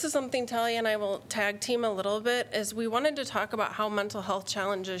 So this is something Talia and I will tag team a little bit, is we wanted to talk about how mental health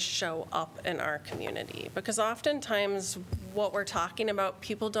challenges show up in our community, because oftentimes what we're talking about,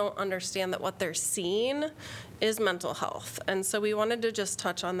 people don't understand that what they're seeing is mental health. And so we wanted to just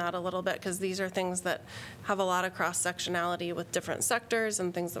touch on that a little bit, because these are things that have a lot of cross-sectionality with different sectors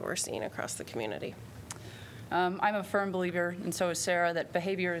and things that we're seeing across the community. I'm a firm believer, and so is Sarah, that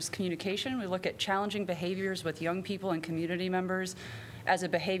behavior is communication. We look at challenging behaviors with young people and community members as a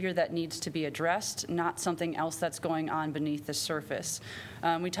behavior that needs to be addressed, not something else that's going on beneath the surface.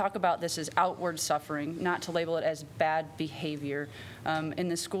 We talk about this as outward suffering, not to label it as bad behavior. In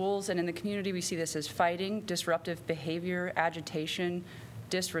the schools and in the community, we see this as fighting, disruptive behavior, agitation,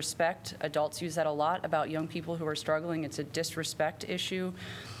 disrespect. Adults use that a lot about young people who are struggling. It's a disrespect issue.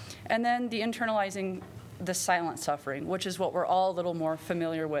 And then the internalizing the silent suffering, which is what we're all a little more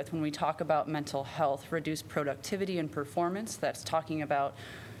familiar with when we talk about mental health, reduced productivity and performance. That's talking about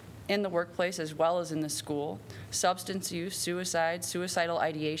in the workplace as well as in the school, substance use, suicide, suicidal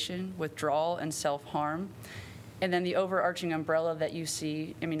ideation, withdrawal, and self-harm. And then the overarching umbrella that you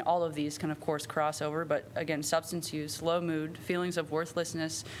see, I mean, all of these can, of course, cross over, but again, substance use, low mood, feelings of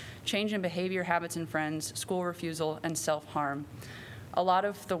worthlessness, change in behavior, habits and friends, school refusal, and self-harm. A lot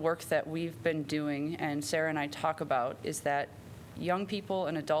of the work that we've been doing, and Sarah and I talk about, is that young people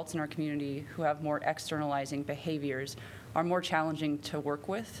and adults in our community who have more externalizing behaviors are more challenging to work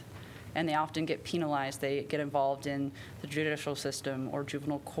with, and they often get penalized. They get involved in the judicial system or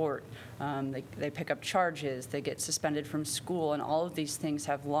juvenile court. They pick up charges. They get suspended from school, and all of these things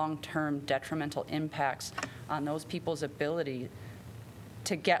have long-term detrimental impacts on those people's ability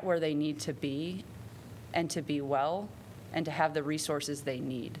to get where they need to be and to be well, and to have the resources they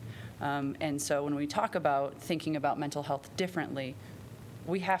need. And so when we talk about thinking about mental health differently,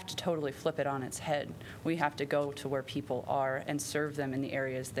 we have to totally flip it on its head. We have to go to where people are and serve them in the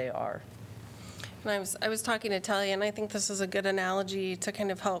areas they are. And I was talking to Talia, and I think this is a good analogy to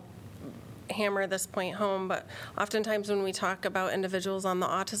kind of help hammer this point home, but oftentimes when we talk about individuals on the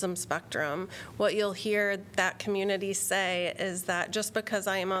autism spectrum, what you'll hear that community say is that just because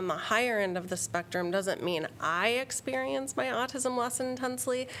I am on the higher end of the spectrum doesn't mean I experience my autism less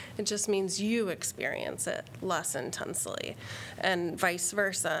intensely. It just means you experience it less intensely, and vice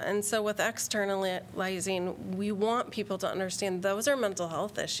versa. And so with externalizing, we want people to understand those are mental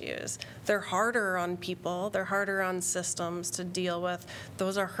health issues. They're harder on people. They're harder on systems to deal with.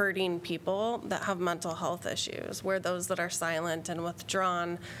 Those are hurting people that have mental health issues, where those that are silent and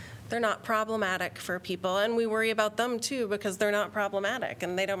withdrawn, they're not problematic for people. And we worry about them too, because they're not problematic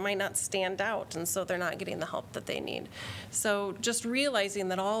and they might not stand out, and so they're not getting the help that they need. So just realizing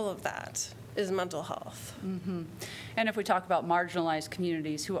that all of that is mental health. Mm-hmm. And if we talk about marginalized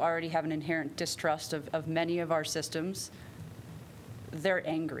communities who already have an inherent distrust of many of our systems, they're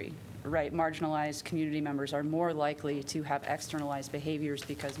angry. Right, marginalized community members are more likely to have externalized behaviors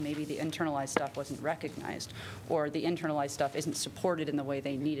because maybe the internalized stuff wasn't recognized, or the internalized stuff isn't supported in the way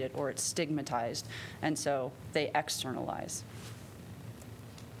they need it, or it's stigmatized, and so they externalize.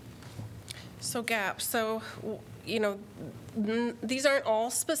 So gaps. So, you know, these aren't all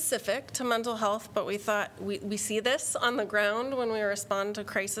specific to mental health, but we thought we see this on the ground when we respond to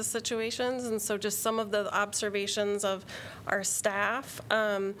crisis situations. And so just some of the observations of our staff.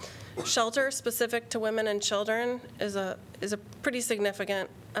 Shelter specific to women and children is a pretty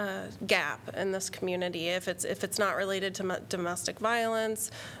significant gap in this community. If it's not related to domestic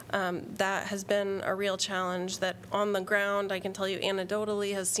violence, that has been a real challenge that on the ground, I can tell you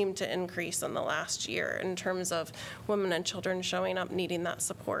anecdotally, has seemed to increase in the last year in terms of women and children showing up needing that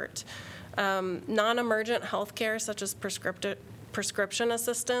support. Non-emergent health care, such as prescription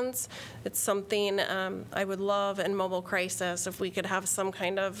assistance. It's something I would love in mobile crisis if we could have some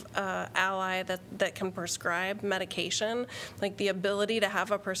kind of ally that can prescribe medication, like the ability to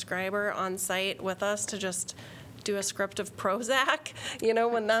have a prescriber on site with us to just do a script of Prozac,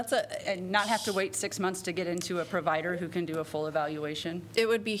 when that's and not have to wait 6 months to get into a provider who can do a full evaluation. It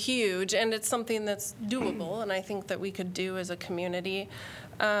would be huge, and it's something that's doable, and I think that we could do as a community.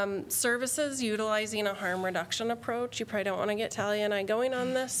 Services utilizing a harm reduction approach. You probably don't want to get Talia and I going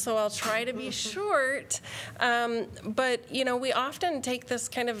on this, so I'll try to be short. But, we often take this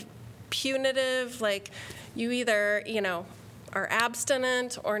kind of punitive, like you either, are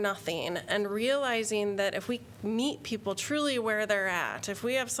abstinent or nothing, and realizing that if we meet people truly where they're at, if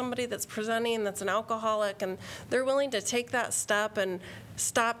we have somebody that's presenting that's an alcoholic and they're willing to take that step and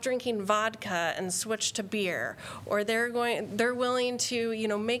stop drinking vodka and switch to beer, or they're willing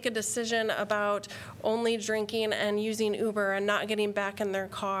to make a decision about only drinking and using Uber and not getting back in their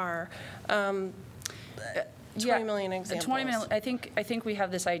car. 20 million examples. 20 million. I think we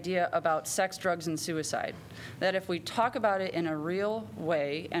have this idea about sex, drugs, and suicide, that if we talk about it in a real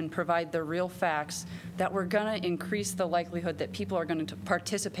way and provide the real facts, that we're going to increase the likelihood that people are going to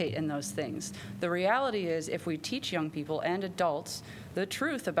participate in those things. The reality is, if we teach young people and adults the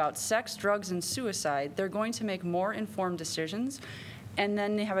truth about sex, drugs, and suicide, they're going to make more informed decisions, and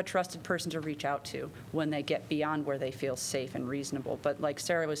then they have a trusted person to reach out to when they get beyond where they feel safe and reasonable. But like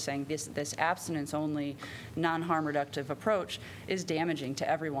Sarah was saying, this abstinence-only, non-harm reductive approach is damaging to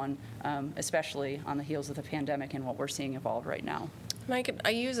everyone, especially on the heels of the pandemic and what we're seeing evolve right now. And I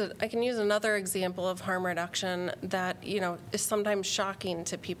can use another example of harm reduction that is sometimes shocking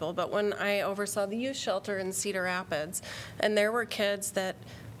to people. But when I oversaw the youth shelter in Cedar Rapids, and there were kids that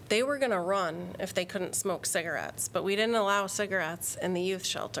they were going to run if they couldn't smoke cigarettes, but we didn't allow cigarettes in the youth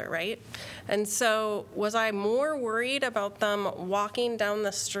shelter, right? And so was I more worried about them walking down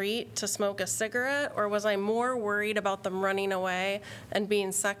the street to smoke a cigarette, or was I more worried about them running away and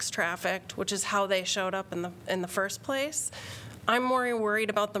being sex trafficked, which is how they showed up in the first place? I'm more worried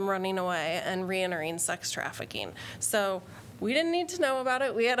about them running away and re-entering sex trafficking. So we didn't need to know about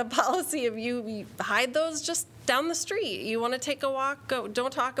it. We had a policy of you hide those just down the street. You want to take a walk, go.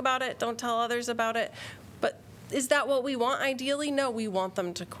 Don't talk about it. Don't tell others about it. But is that what we want ideally? No, we want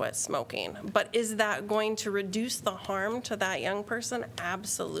them to quit smoking. But is that going to reduce the harm to that young person?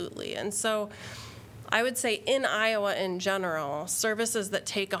 Absolutely. And so I would say in Iowa in general, services that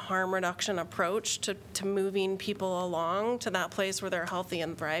take a harm reduction approach to moving people along to that place where they're healthy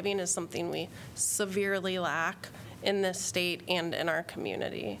and thriving is something we severely lack in this state and in our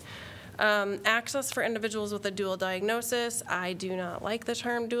community. Access for individuals with a dual diagnosis. I do not like the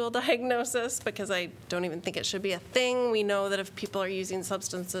term dual diagnosis because I don't even think it should be a thing. We know that if people are using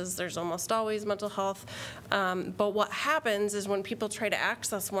substances, there's almost always mental health. But what happens is when people try to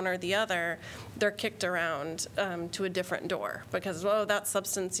access one or the other, they're kicked around to a different door because, oh, that's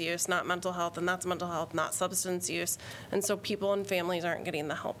substance use, not mental health, and that's mental health, not substance use. And so people and families aren't getting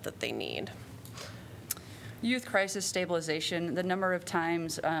the help that they need. Youth crisis stabilization, the number of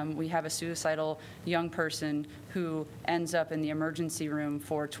times we have a suicidal young person who ends up in the emergency room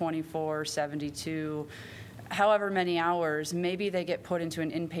for 24, 72, however many hours. Maybe they get put into an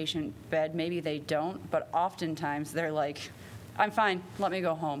inpatient bed, maybe they don't, but oftentimes they're like, I'm fine, let me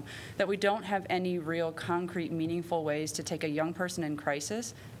go home. That we don't have any real concrete, meaningful ways to take a young person in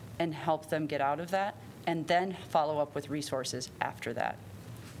crisis and help them get out of that, and then follow up with resources after that.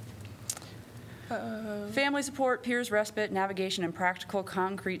 Family support, peers respite, navigation, and practical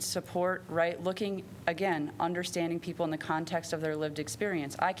concrete support, right? Looking, again, understanding people in the context of their lived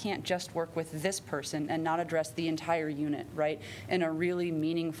experience. I can't just work with this person and not address the entire unit, right, in a really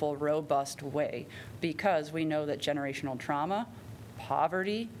meaningful, robust way, because we know that generational trauma,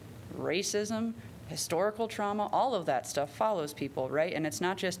 poverty, racism, historical trauma, all of that stuff follows people, right? And it's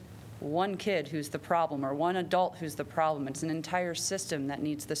not just one kid who's the problem or one adult who's the problem. It's an entire system that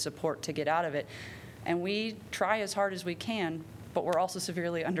needs the support to get out of it. And we try as hard as we can, but we're also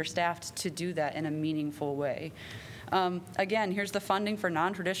severely understaffed to do that in a meaningful way. Again, here's the funding for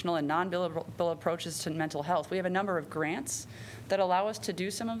non-traditional and non-billable approaches to mental health. We have a number of grants that allow us to do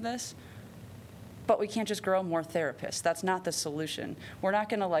some of this, but we can't just grow more therapists. That's not the solution. We're not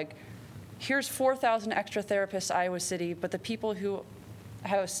gonna here's 4,000 extra therapists, Iowa City, but the people who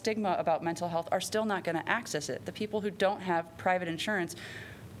have a stigma about mental health are still not going to access it. The people who don't have private insurance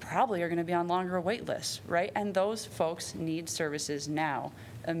probably are going to be on longer wait lists, right? And those folks need services now,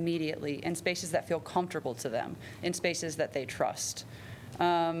 immediately, in spaces that feel comfortable to them, in spaces that they trust.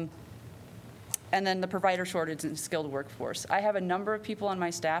 And then the provider shortage and skilled workforce. I have a number of people on my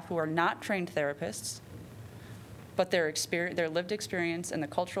staff who are not trained therapists, but their experience, their lived experience and the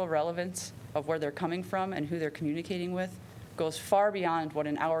cultural relevance of where they're coming from and who they're communicating with goes far beyond what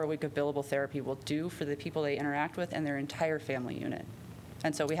an hour a week of billable therapy will do for the people they interact with and their entire family unit.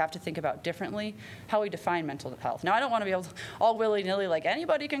 And so we have to think about differently how we define mental health. Now, I don't want to be able to all willy-nilly, like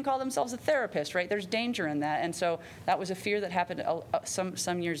anybody can call themselves a therapist, right? There's danger in that. And so that was a fear that happened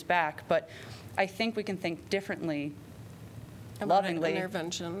some years back. But I think we can think differently, lovingly,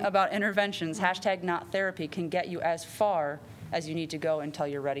 about interventions. Hashtag not therapy can get you as far as you need to go until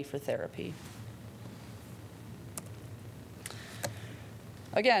you're ready for therapy.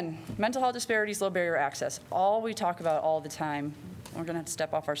 Again, mental health disparities, low barrier access. All we talk about all the time. We're going to have to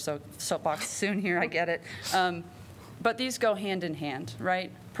step off our soapbox soon here, I get it. But these go hand in hand,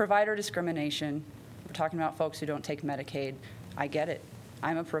 right? Provider discrimination. We're talking about folks who don't take Medicaid. I get it.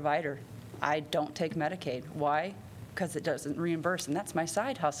 I'm a provider. I don't take Medicaid. Why? Because it doesn't reimburse, and that's my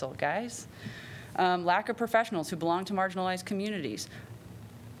side hustle, guys. Lack of professionals who belong to marginalized communities.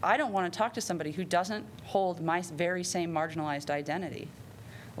 I don't want to talk to somebody who doesn't hold my very same marginalized identity.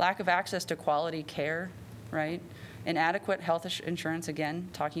 Lack of access to quality care, right? Inadequate health insurance, again,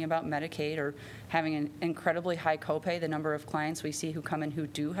 talking about Medicaid, or having an incredibly high copay. The number of clients we see who come in who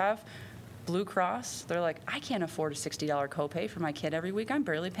do have Blue Cross, they're like, I can't afford a $60 copay for my kid every week. I'm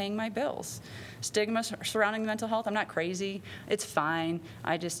barely paying my bills. Stigma surrounding mental health, I'm not crazy. It's fine.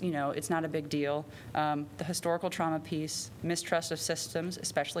 I just, it's not a big deal. The historical trauma piece, mistrust of systems,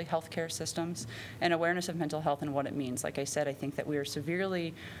 especially healthcare systems, and awareness of mental health and what it means. Like I said, I think that we are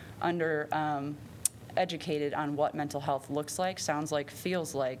severely educated on what mental health looks like, sounds like,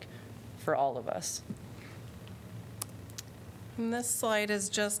 feels like for all of us. And this slide is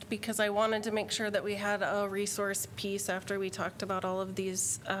just because I wanted to make sure that we had a resource piece after we talked about all of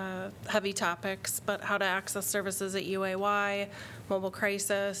these heavy topics, but how to access services at UAY, mobile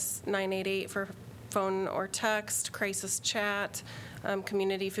crisis, 988 for phone or text, crisis chat,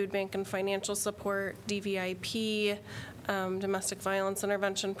 community food bank and financial support, DVIP, domestic violence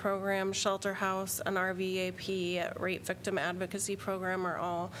intervention program, shelter house, and RVAP, rape victim advocacy program are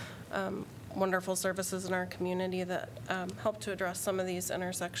all wonderful services in our community that help to address some of these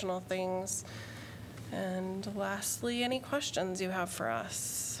intersectional things. And lastly, any questions you have for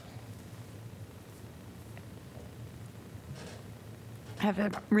us? I have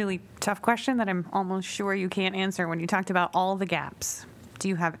a really tough question that I'm almost sure you can't answer. When you talked about all the gaps, do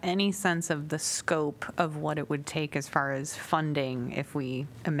you have any sense of the scope of what it would take as far as funding if we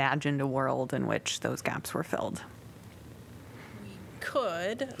imagined a world in which those gaps were filled?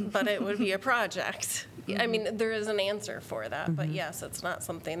 Could, but it would be a project. I mean, there is an answer for that, but yes, it's not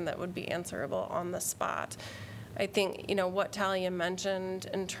something that would be answerable on the spot. I think, what Talia mentioned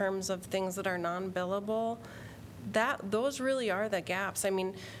in terms of things that are non-billable, those really are the gaps. I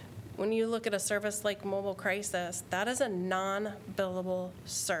mean, when you look at a service like mobile crisis, that is a non-billable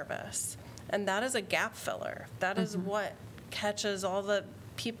service, and that is a gap filler. That is what catches all the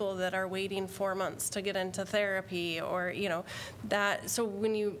people that are waiting 4 months to get into therapy, or that. So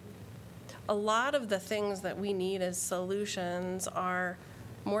a lot of the things that we need as solutions are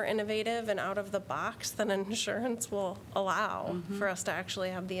more innovative and out of the box than insurance will allow for us to actually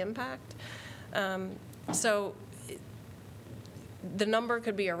have the impact. So the number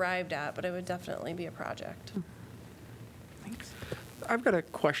could be arrived at, but it would definitely be a project. Thanks. I've got a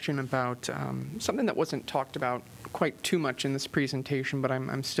question about something that wasn't talked about quite too much in this presentation, but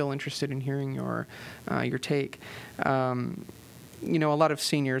I'm still interested in hearing your take. A lot of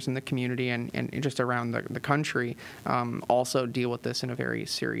seniors in the community and just around the country also deal with this in a very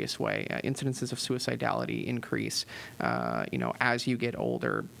serious way. Incidences of suicidality increase, as you get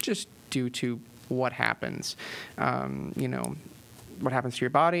older, just due to what happens. What happens to your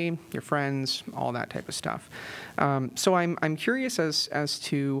body, your friends, all that type of stuff. So I'm curious as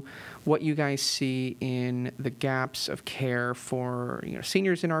to what you guys see in the gaps of care for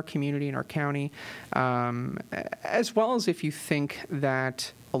seniors in our community, in our county, as well as if you think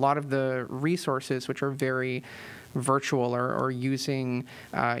that a lot of the resources, which are very virtual or using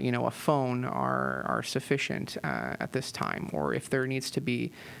a phone, are sufficient at this time, or if there needs to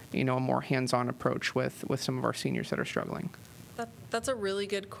be a more hands-on approach with some of our seniors that are struggling. That's a really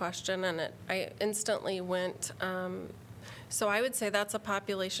good question, and I instantly went, so I would say that's a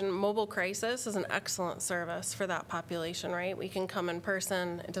population. Mobile crisis is an excellent service for that population, right? We can come in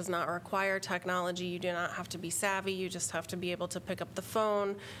person. It does not require technology. You do not have to be savvy. You just have to be able to pick up the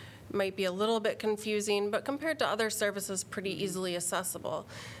phone. It might be a little bit confusing, but compared to other services, pretty easily accessible.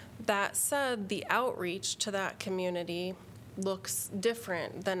 That said, the outreach to that community looks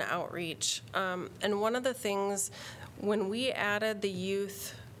different than outreach. And one of the things, when we added the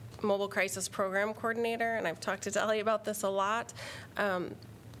youth mobile crisis program coordinator, and I've talked to Dali about this a lot.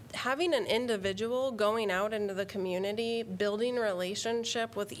 Having an individual going out into the community, building a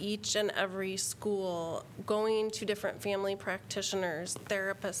relationship with each and every school, going to different family practitioners,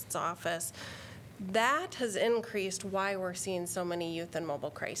 therapists' office, that has increased why we're seeing so many youth in mobile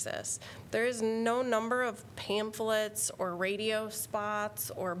crisis. There is no number of pamphlets or radio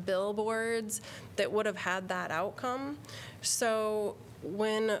spots or billboards that would have had that outcome. So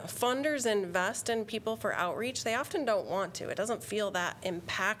when funders invest in people for outreach, they often don't want to. It doesn't feel that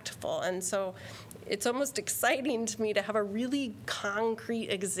impactful. And so it's almost exciting to me to have a really concrete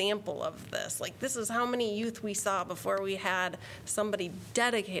example of this. Like, this is how many youth we saw before we had somebody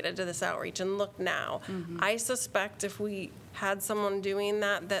dedicated to this outreach, and look now. I suspect if we had someone doing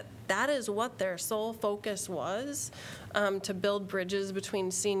that, that is what their sole focus was, to build bridges between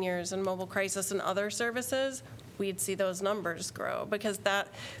seniors and mobile crisis and other services, we'd see those numbers grow, because that's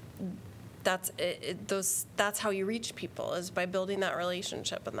how you reach people, is by building that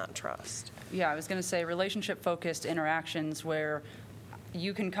relationship and that trust. Yeah, I was going to say relationship-focused interactions where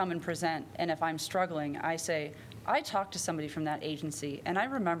you can come and present, and if I'm struggling, I say, I talked to somebody from that agency, and I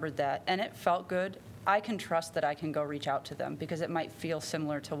remembered that, and it felt good. I can trust that I can go reach out to them, because it might feel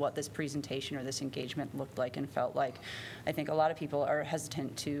similar to what this presentation or this engagement looked like and felt like. I think a lot of people are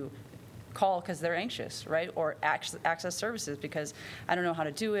hesitant to call because they're anxious, right? Or access services because I don't know how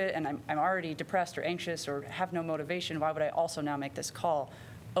to do it, and I'm already depressed or anxious or have no motivation. Why would I also now make this call?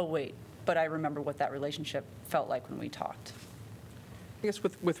 Oh, wait, but I remember what that relationship felt like when we talked. I guess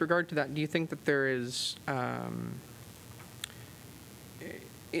with regard to that, do you think that there is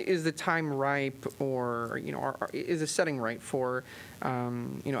the time ripe, or, you know, is the setting right for,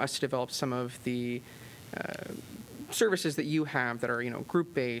 you know, us to develop some of the services that you have that are, you know,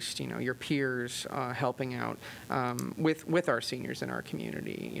 group-based, you know, your peers helping out with our seniors in our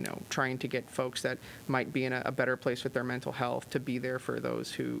community, you know, trying to get folks that might be in a better place with their mental health to be there for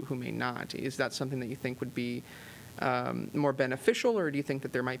those who may not. Is that something that you think would be more beneficial, or do you think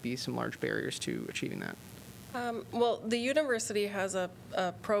that there might be some large barriers to achieving that? Well, the university has a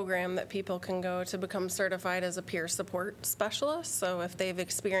program that people can go to become certified as a peer support specialist. So if they've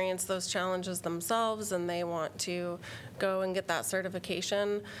experienced those challenges themselves and they want to go and get that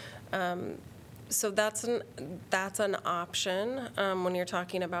certification, so that's an option when you're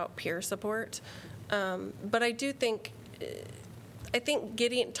talking about peer support. But I do think. I think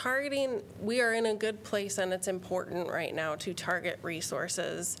targeting, we are in a good place, and it's important right now to target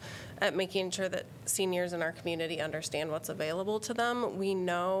resources at making sure that seniors in our community understand what's available to them. We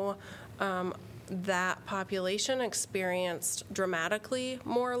know that population experienced dramatically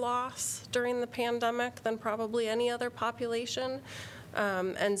more loss during the pandemic than probably any other population.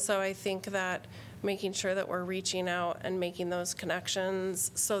 And so I think that making sure that we're reaching out and making those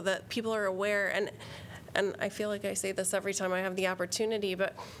connections so that people are aware, and I feel like I say this every time I have the opportunity,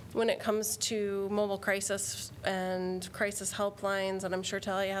 but when it comes to mobile crisis and crisis helplines, and I'm sure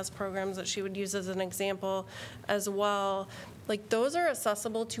Talia has programs that she would use as an example as well, like, those are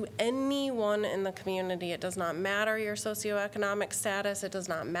accessible to anyone in the community. It does not matter your socioeconomic status. It does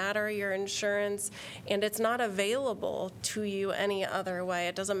not matter your insurance. And it's not available to you any other way.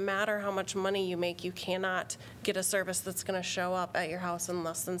 It doesn't matter how much money you make. You cannot get a service that's going to show up at your house in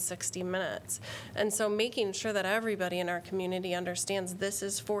less than 60 minutes. And so making sure that everybody in our community understands this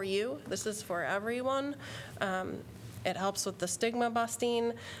is for you, this is for everyone. It helps with the stigma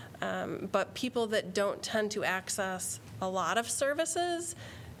busting. But people that don't tend to access a lot of services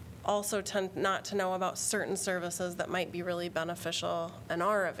also tend not to know about certain services that might be really beneficial and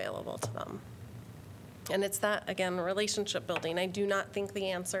are available to them. And it's that, again, relationship building. I do not think the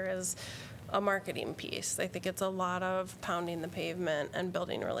answer is a marketing piece. I think it's a lot of pounding the pavement and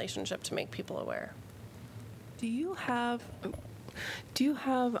building a relationship to make people aware. Do you have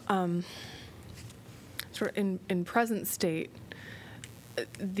sort of in present state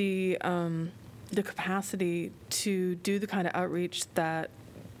the capacity to do the kind of outreach that,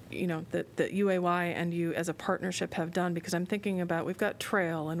 you know, that UAY and you as a partnership have done? Because I'm thinking about, we've got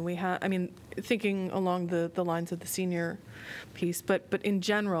Trail, and we have, I mean, thinking along the lines of the senior piece, but in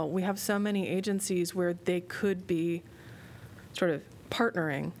general, we have so many agencies where they could be sort of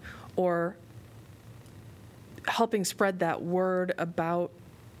partnering or helping spread that word about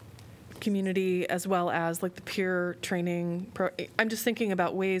community, as well as like the peer training. I'm just thinking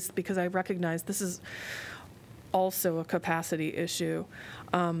about ways, because I recognize this is also a capacity issue.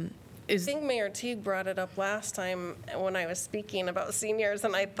 I think Mayor Teague brought it up last time when I was speaking about seniors,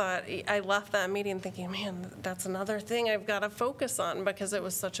 and I thought, I left that meeting thinking, man, that's another thing I've got to focus on, because it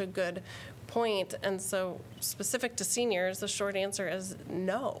was such a good point. And so specific to seniors, the short answer is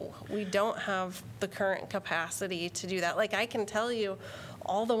no. We don't have the current capacity to do that. Like, I can tell you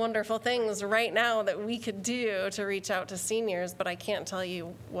all the wonderful things right now that we could do to reach out to seniors, but I can't tell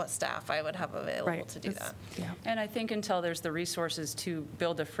you what staff I would have available to do that. Yeah. And I think until there's the resources to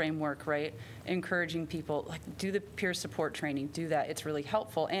build a framework, right, encouraging people, like, do the peer support training, do that. It's really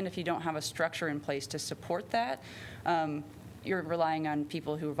helpful. And if you don't have a structure in place to support that, you're relying on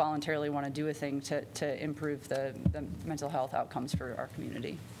people who voluntarily want to do a thing to improve the mental health outcomes for our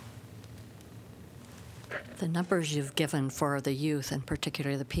community. The numbers you've given for the youth, and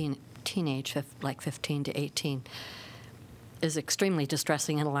particularly the teenage, like 15 to 18, is extremely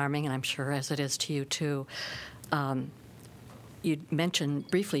distressing and alarming, and I'm sure as it is to you too. You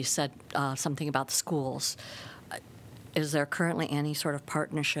briefly said something about the schools. Is there currently any sort of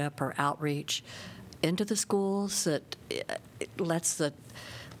partnership or outreach into the schools that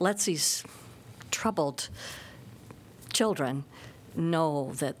lets these troubled children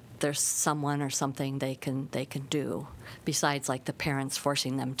know that there's someone or something they can do besides, like, the parents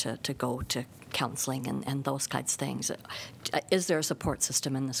forcing them to go to counseling and those kinds of things? Is there a support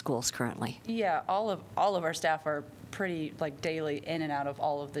system in the schools currently? Yeah, all of our staff are pretty, like, daily in and out of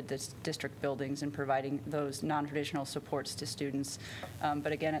all of the district buildings and providing those non-traditional supports to students.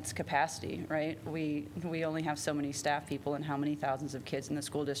 But again, it's capacity, right? We only have so many staff people and how many thousands of kids in the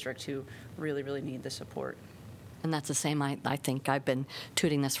school district who really, really need the support. And that's the same, I think I've been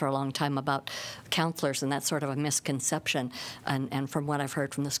tooting this for a long time about counselors, and that's sort of a misconception. And from what I've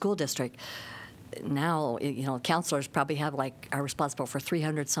heard from the school district, now, counselors probably are responsible for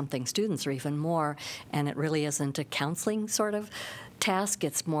 300-something students or even more, and it really isn't a counseling sort of task.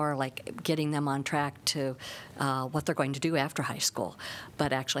 It's more like getting them on track to what they're going to do after high school.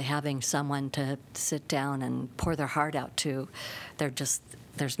 But actually having someone to sit down and pour their heart out to,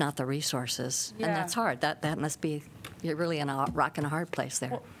 there's not the resources. Yeah. And that's hard. That must be, you're really in a rock and a hard place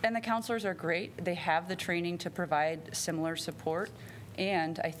there. Well, and the counselors are great. They have the training to provide similar support.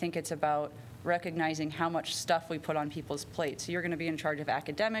 And I think it's about recognizing how much stuff we put on people's plates. So you're going to be in charge of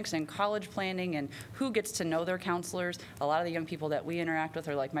academics and college planning and who gets to know their counselors. A lot of the young people that we interact with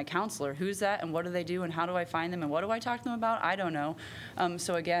are like, my counselor, who's that and what do they do and how do I find them and what do I talk to them about? I don't know.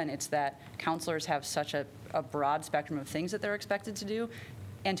 So again, it's that counselors have such a broad spectrum of things that they're expected to do.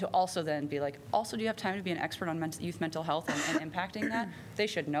 And to also then be like, also, do you have time to be an expert on youth mental health and impacting that? They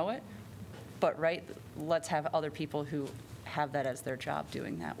should know it. But, right, let's have other people who have that as their job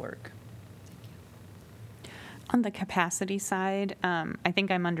doing that work. On the capacity side, I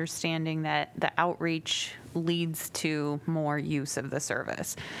think I'm understanding that the outreach leads to more use of the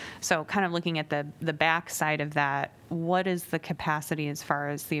service. So kind of looking at the back side of that, what is the capacity as far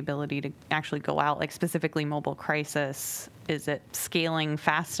as the ability to actually go out, like specifically mobile crisis? Is it scaling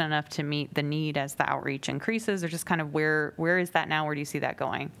fast enough to meet the need as the outreach increases, or just kind of where is that now? Where do you see that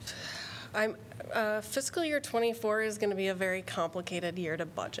going? Fiscal year 24 is going to be a very complicated year to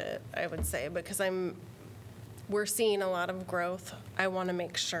budget, I would say, because we're seeing a lot of growth. I want to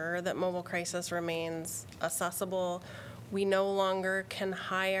make sure that mobile crisis remains accessible. We no longer can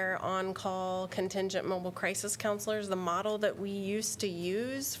hire on-call contingent mobile crisis counselors. The model that we used to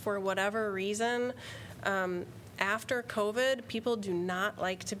use, for whatever reason, after COVID, people do not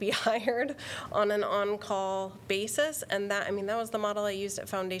like to be hired on an on-call basis. And that was the model I used at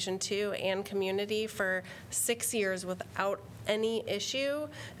Foundation 2 and Community for 6 years without any issue.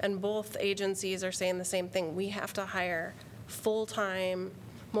 And both agencies are saying the same thing. We have to hire full-time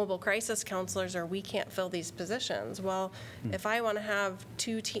mobile crisis counselors or we can't fill these positions. Well, if I want to have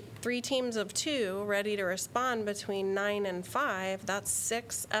 3 teams of 2 ready to respond between 9 and 5, that's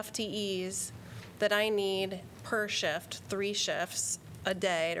 6 FTEs that I need per shift, 3 shifts a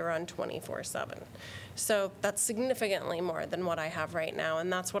day to run 24/7. So that's significantly more than what I have right now,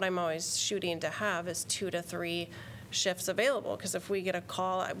 and that's what I'm always shooting to have is 2 to 3 shifts available, because if we get a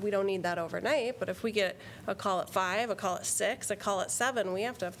call, we don't need that overnight, but if we get a call at 5, a call at 6, a call at 7, we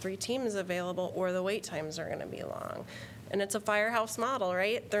have to have 3 teams available or the wait times are going to be long. And it's a firehouse model,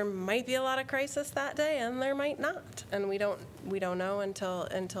 right? There might be a lot of crisis that day and there might not, and we don't know until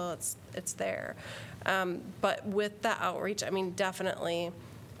it's there. But with the outreach, definitely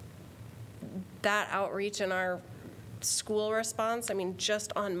that outreach in our school response,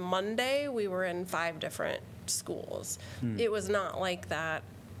 just on Monday, we were in 5 different schools. It was not like that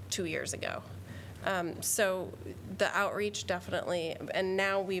 2 years ago. So the outreach definitely, and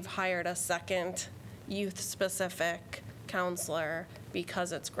now we've hired a second youth-specific counselor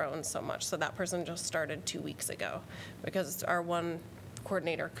because it's grown so much. So that person just started 2 weeks ago because our one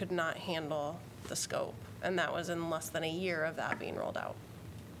coordinator could not handle the scope. And that was in less than a year of that being rolled out.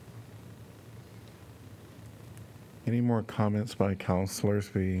 Any more comments by counselors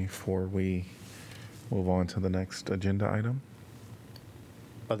before we move on to the next agenda item?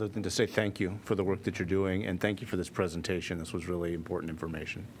 Other than to say thank you for the work that you're doing, and thank you for this presentation. This was really important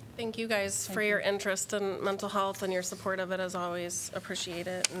information. Thank you guys for your interest in mental health and your support of it as always. Appreciate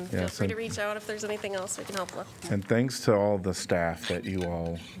it. And feel Yes, free to and- reach out if there's anything else we can help with. And thanks to all the staff that you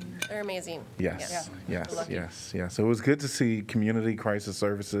all, They're amazing. yes, yes, We're lucky. yes, yes. It was good to see Community Crisis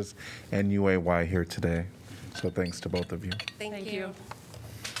Services and UAY here today. So thanks to both of you. Thank you.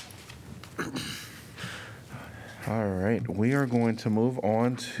 All right, we are going to move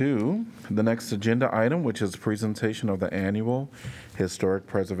on to the next agenda item, which is presentation of the annual Historic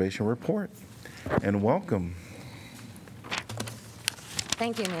Preservation Report. And welcome.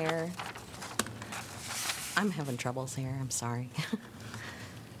 Thank you, Mayor. I'm having troubles here, I'm sorry.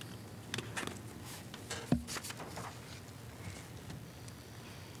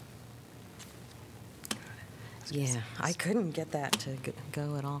 Yeah, I couldn't get that to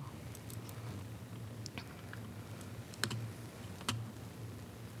go at all.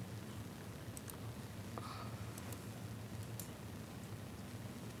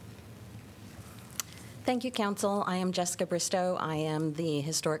 Thank you, Council. I am Jessica Bristow. I am the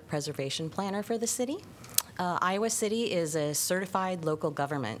Historic Preservation Planner for the city. Iowa City is a certified local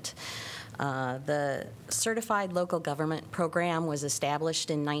government. The Certified Local Government Program was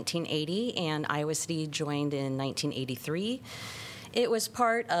established in 1980, and Iowa City joined in 1983. It was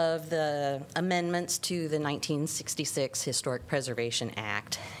part of the amendments to the 1966 Historic Preservation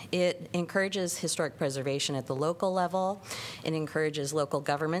Act. It encourages historic preservation at the local level. It encourages local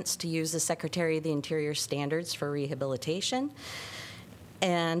governments to use the Secretary of the Interior standards for rehabilitation.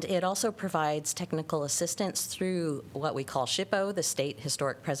 And it also provides technical assistance through what we call SHPO, the State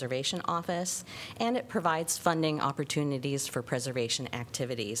Historic Preservation Office, and it provides funding opportunities for preservation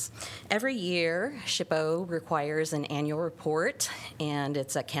activities. Every year, SHPO requires an annual report, and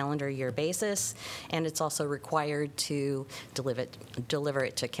it's a calendar year basis, and it's also required to deliver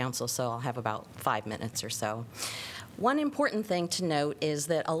it to council, so I'll have about 5 minutes or so. One important thing to note is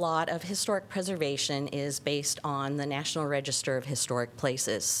that a lot of historic preservation is based on the National Register of Historic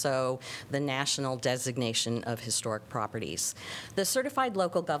Places, so the national designation of historic properties. The Certified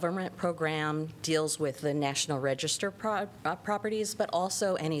Local Government Program deals with the National Register properties, but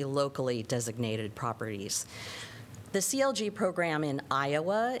also any locally designated properties. The CLG program in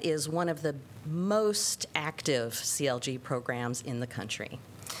Iowa is one of the most active CLG programs in the country.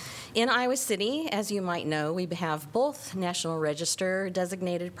 In Iowa City, as you might know, we have both National Register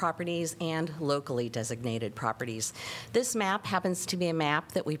designated properties and locally designated properties. This map happens to be a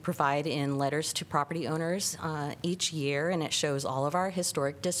map that we provide in letters to property owners each year, and it shows all of our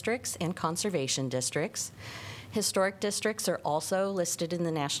historic districts and conservation districts. Historic districts are also listed in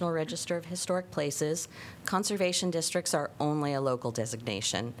the National Register of Historic Places. Conservation districts are only a local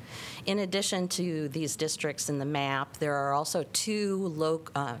designation. In addition to these districts in the map, there are also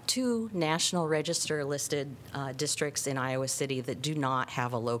two National Register listed districts in Iowa City that do not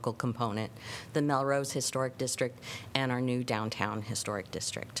have a local component, the Melrose Historic District and our new Downtown Historic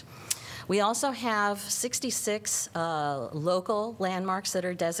District. We also have 66 local landmarks that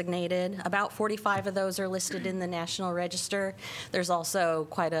are designated. About 45 of those are listed in the National Register. There's also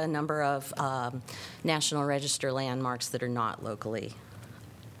quite a number of National Register landmarks that are not locally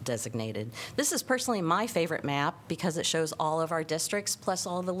designated. This is personally my favorite map because it shows all of our districts, plus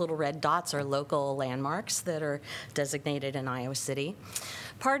all the little red dots are local landmarks that are designated in Iowa City.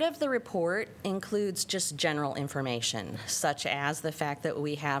 Part of the report includes just general information, such as the fact that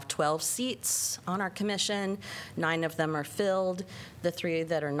we have 12 seats on our commission, 9 of them are filled. The 3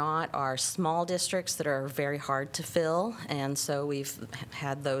 that are not are small districts that are very hard to fill, and so we've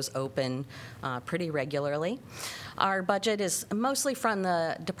had those open pretty regularly. Our budget is mostly from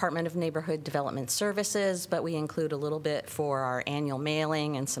the Department of Neighborhood Development Services, but we include a little bit for our annual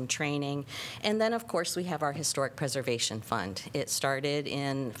mailing and some training. And then, of course, we have our Historic Preservation Fund. It started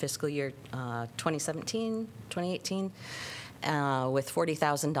in fiscal year 2017, 2018, with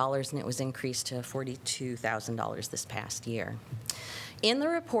 $40,000, and it was increased to $42,000 this past year. In the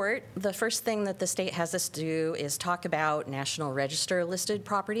report, the first thing that the state has us do is talk about National Register listed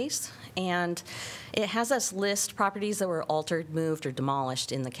properties, and it has us list properties that were altered, moved, or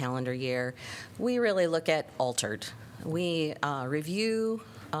demolished in the calendar year. We really look at altered. We review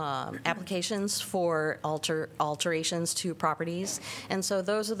applications for alterations to properties, and so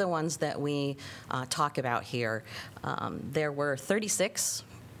those are the ones that we talk about here. There were 36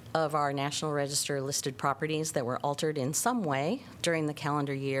 of our National Register listed properties that were altered in some way during the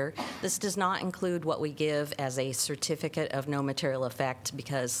calendar year. This does not include what we give as a certificate of no material effect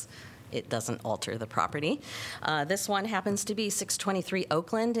because it doesn't alter the property. This one happens to be 623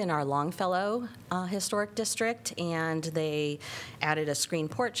 Oakland in our Longfellow Historic District, and they added a screen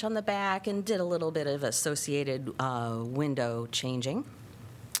porch on the back and did a little bit of associated window changing.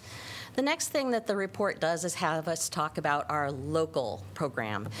 The next thing that the report does is have us talk about our local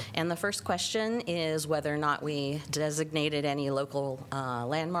program. And the first question is whether or not we designated any local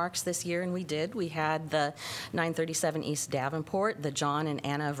landmarks this year, and we did. We had the 937 East Davenport, the John and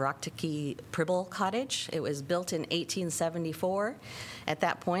Anna Vrocticki Pribble Cottage. It was built in 1874. At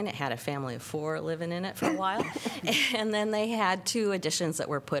that point, it had a family of 4 living in it for a while. And then they had 2 additions that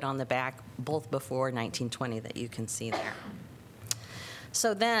were put on the back, both before 1920 that you can see there.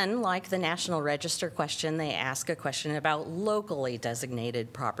 So then, like the National Register question, they ask a question about locally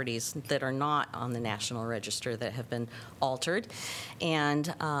designated properties that are not on the National Register that have been altered.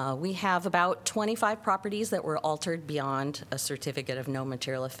 And we have about 25 properties that were altered beyond a certificate of no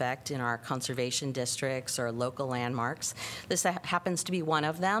material effect in our conservation districts or local landmarks. This happens to be one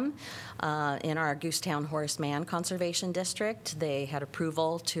of them. In our Goosetown Horace Mann Conservation District, they had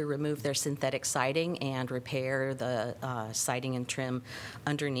approval to remove their synthetic siding and repair the siding and trim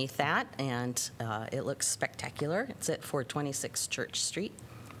underneath that, and it looks spectacular. It's at 426 Church Street.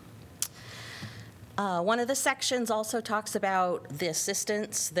 One of the sections also talks about the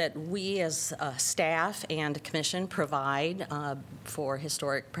assistance that we as staff and commission provide for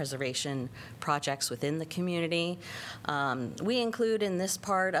historic preservation projects within the community. We include in this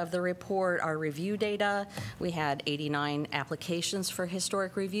part of the report our review data. We had 89 applications for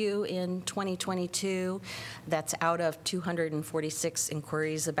historic review in 2022. That's out of 246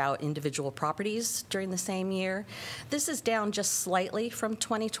 inquiries about individual properties during the same year. This is down just slightly from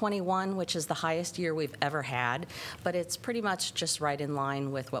 2021, which is the highest year we've ever had, but it's pretty much just right in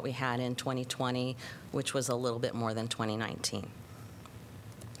line with what we had in 2020, which was a little bit more than 2019.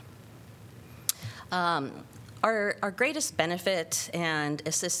 Our greatest benefit and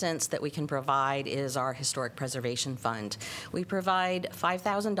assistance that we can provide is our Historic Preservation Fund. We provide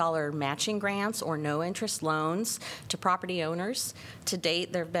 $5,000 matching grants or no-interest loans to property owners. To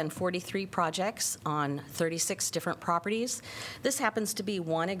date, there have been 43 projects on 36 different properties. This happens to be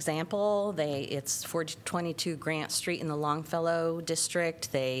one example. It's 422 Grant Street in the Longfellow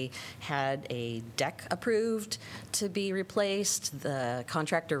District. They had a deck approved to be replaced. The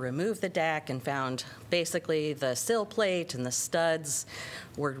contractor removed the deck and found basically the sill plate and the studs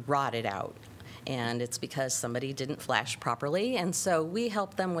were rotted out. And it's because somebody didn't flash properly. And so we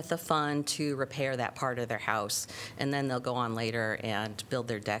help them with the fund to repair that part of their house. And then they'll go on later and build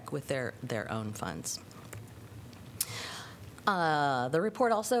their deck with their own funds. The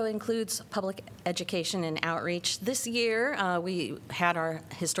report also includes public education and outreach. This year, we had our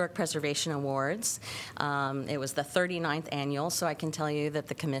Historic Preservation Awards. It was the 39th annual, so I can tell you that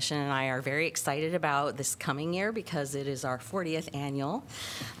the Commission and I are very excited about this coming year because it is our 40th annual.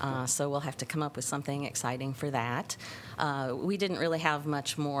 So we'll have to come up with something exciting for that. We didn't really have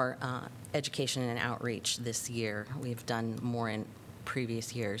much more education and outreach this year. We've done more in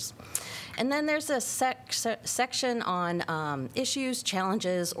previous years. And then there's a section on issues,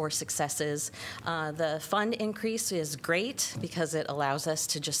 challenges, or successes. The fund increase is great because it allows us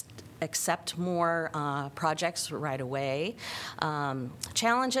to just accept more projects right away.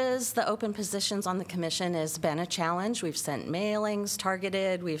 Challenges, the open positions on the commission has been a challenge. We've sent mailings,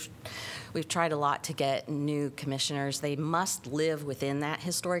 targeted. We've tried a lot to get new commissioners. They must live within that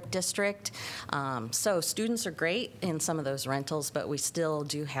historic district. So students are great in some of those rentals, but we still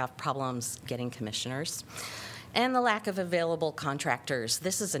do have problems getting commissioners. And the lack of available contractors.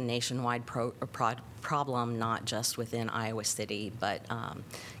 This is a nationwide problem, not just within Iowa City, but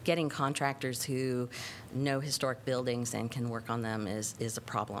getting contractors who know historic buildings and can work on them is a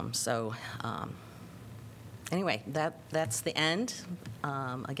problem. So anyway, that's the end.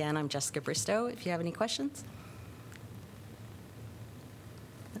 Again, I'm Jessica Bristow, if you have any questions.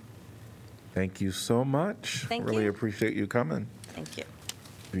 Thank you so much. Thank really you. appreciate you coming. Thank you.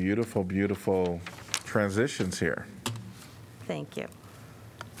 Beautiful, beautiful transitions here. Thank you.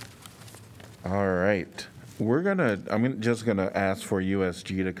 All right. I'm just gonna ask for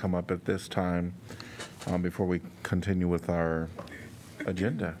USG to come up at this time before we continue with our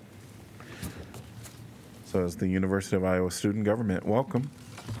agenda. So as the University of Iowa Student Government, welcome.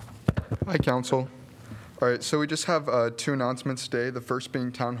 Hi, Council. All right, so we just have 2 announcements today, the first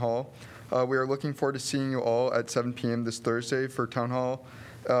being Town Hall. We are looking forward to seeing you all at 7 p.m. this Thursday for Town Hall.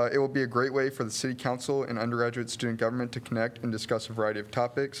 It will be a great way for the City Council and undergraduate student government to connect and discuss a variety of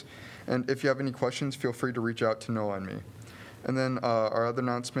topics. And if you have any questions, feel free to reach out to Noah and me. And then our other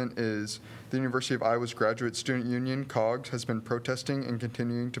announcement is the University of Iowa's Graduate Student Union, COGS, has been protesting and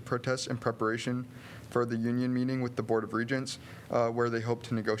continuing to protest in preparation for the union meeting with the Board of Regents, where they hope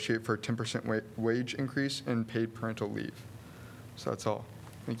to negotiate for a 10% wage increase and paid parental leave. So that's all.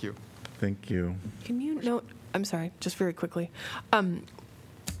 Thank you. Thank you. Can you note, I'm sorry, just very quickly,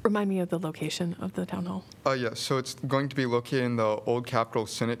 remind me of the location of the town hall? Yes, so it's going to be located in the old Capitol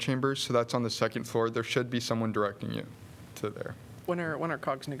Senate chambers, so that's on the 2nd floor. There should be someone directing you to there. When are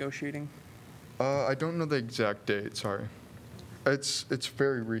COGS negotiating? I don't know the exact date, sorry. It's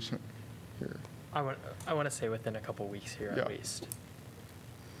very recent here. I want to say within a couple weeks here Yeah. at least.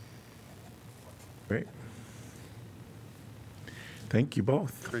 Great. Thank you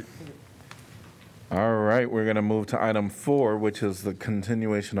both. Great. All right, we're going to move to item 4, which is the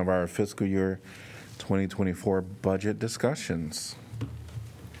continuation of our fiscal year 2024 budget discussions.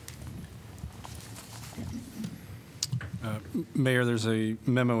 Mayor, there's a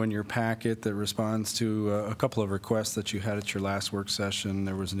memo in your packet that responds to a couple of requests that you had at your last work session.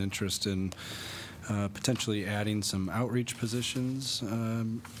 There was an interest in potentially adding some outreach positions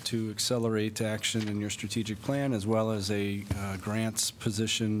to accelerate action in your strategic plan, as well as a grants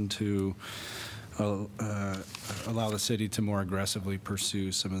position to allow the city to more aggressively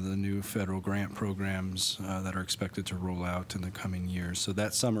pursue some of the new federal grant programs that are expected to roll out in the coming years. So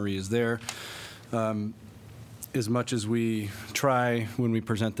that summary is there. As much as we try when we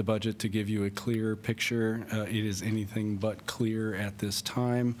present the budget to give you a clear picture, it is anything but clear at this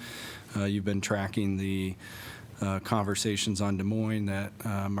time. You've been tracking the conversations on Des Moines that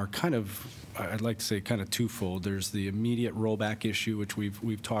are kind of, I'd like to say, kind of twofold. There's the immediate rollback issue, which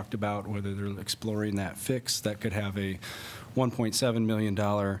we've talked about, whether they're exploring that fix. That could have a $1.7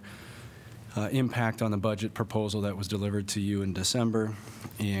 million impact on the budget proposal that was delivered to you in December.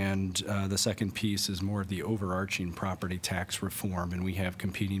 And the second piece is more of the overarching property tax reform. And we have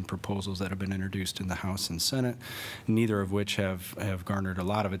competing proposals that have been introduced in the House and Senate, neither of which have garnered a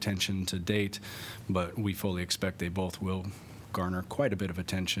lot of attention to date, but we fully expect they both will garner quite a bit of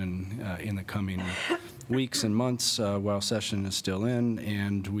attention in the coming weeks and months while session is still in,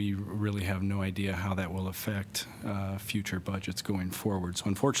 and we really have no idea how that will affect future budgets going forward. So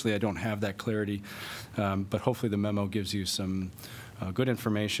unfortunately, I don't have that clarity, but hopefully the memo gives you some good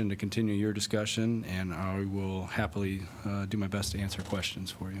information to continue your discussion, and I will happily do my best to answer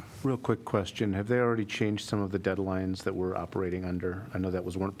questions for you. Real quick question. Have they already changed some of the deadlines that we're operating under? I know that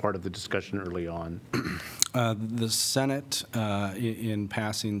was one part of the discussion early on. The Senate, in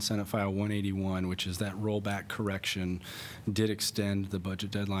passing Senate File 181, which is that rollback correction, did extend the budget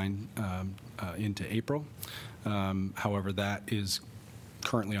deadline into April. However, that is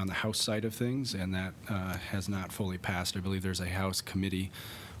currently on the House side of things, and that has not fully passed. I believe there's a House committee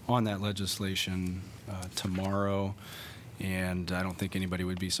on that legislation tomorrow, and I don't think anybody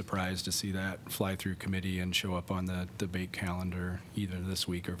would be surprised to see that fly through committee and show up on the debate calendar either this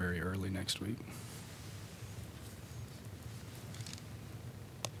week or very early next week.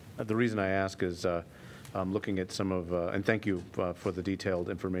 The reason I ask is I'm looking at some of, and thank you for the detailed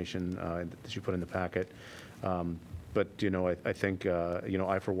information that you put in the packet. But, you know, I think, you know,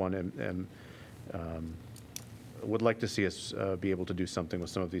 I, for one, would like to see us be able to do something with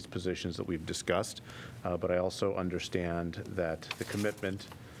some of these positions that we've discussed. But I also understand that the commitment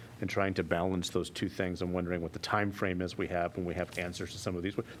in trying to balance those two things, I'm wondering what the time frame is we have when we have answers to some of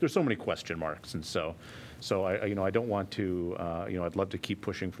these. There's so many question marks, and so I, you know, I don't want to, you know, I'd love to keep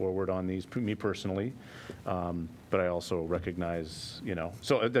pushing forward on these, me personally, but I also recognize, you know,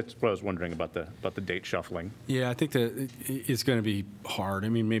 so that's what I was wondering about the date shuffling. Yeah, I think that it's going to be hard. I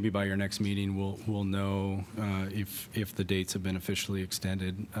mean, maybe by your next meeting we'll know if the dates have been officially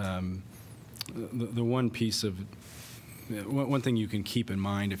extended. The one piece of one thing you can keep in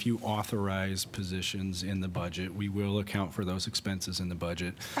mind, if you authorize positions in the budget, we will account for those expenses in the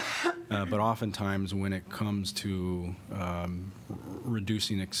budget. But oftentimes when it comes to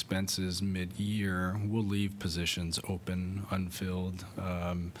reducing expenses mid-year, we'll leave positions open, unfilled.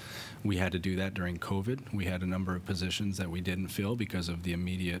 We had to do that during COVID. We had a number of positions that we didn't fill because of the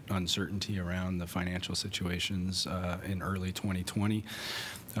immediate uncertainty around the financial situations in early 2020.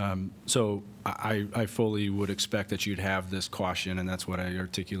 So I fully would expect that you'd have this caution, and that's what I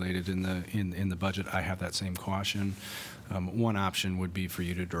articulated in the budget. I have that same caution. One option would be for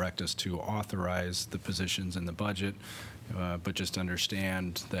you to direct us to authorize the positions in the budget, but just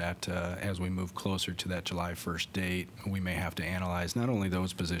understand that as we move closer to that July 1st date, we may have to analyze not only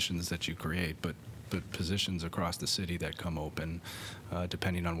those positions that you create, but positions across the city that come open,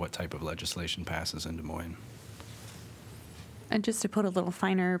 depending on what type of legislation passes in Des Moines. And just to put a little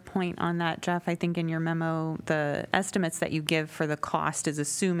finer point on that, Jeff, I think in your memo, the estimates that you give for the cost is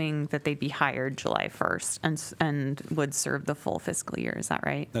assuming that they'd be hired July 1st and would serve the full fiscal year. Is that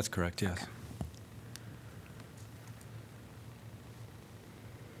right? That's correct, yes. Okay.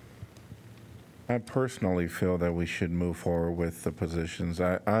 I personally feel that we should move forward with the positions.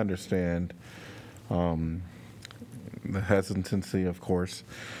 I understand the hesitancy, of course,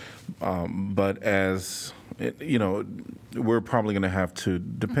 but as you know, we're probably going to have to,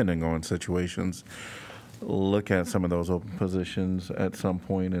 depending on situations, look at some of those open positions at some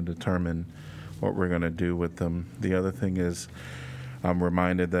point and determine what we're going to do with them. The other thing is, I'm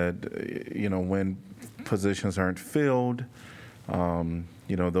reminded that, you know, when positions aren't filled,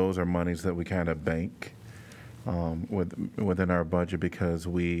 you know, those are monies that we kind of bank within our budget because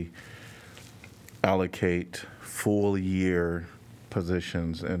we allocate full year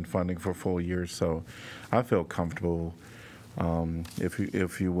positions and funding for full years. So I feel comfortable,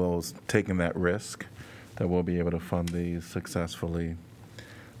 if you will, taking that risk that we'll be able to fund these successfully.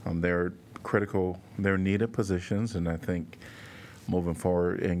 They're critical, they're needed positions, and I think moving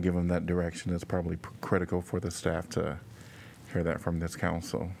forward and giving that direction is probably critical for the staff to hear that from this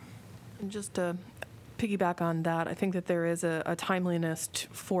council. And just to piggyback on that, I think that there is a timeliness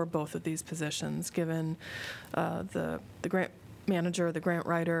for both of these positions, given the grant manager, the grant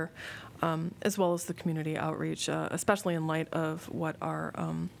writer, as well as the community outreach, especially in light of what our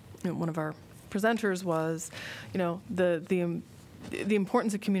one of our presenters was, you know, the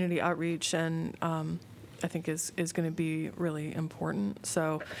importance of community outreach, and I think is going to be really important.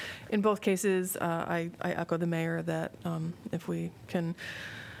 So in both cases, I echo the mayor that if we can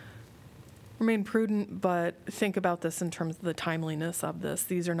remain prudent, but think about this in terms of the timeliness of this.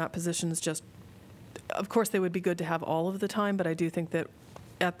 These are not positions just, of course they would be good to have all of the time, but I do think that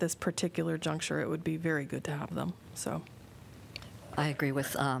at this particular juncture, it would be very good to have them, so. I agree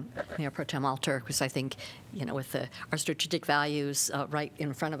with Mayor Pro Tem Alter, because I think, you know, with our strategic values right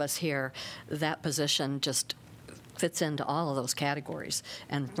in front of us here, that position just fits into all of those categories.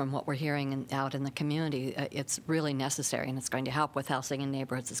 And from what we're hearing out in the community, it's really necessary, and it's going to help with housing in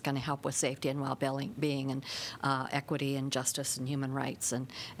neighborhoods. It's going to help with safety and well-being and equity and justice and human rights and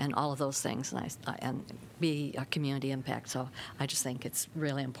all of those things, and be a community impact. So I just think it's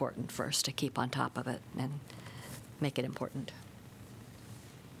really important for us to keep on top of it and make it important.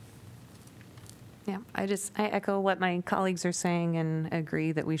 Yeah, I echo what my colleagues are saying and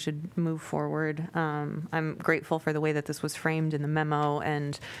agree that we should move forward. I'm grateful for the way that this was framed in the memo,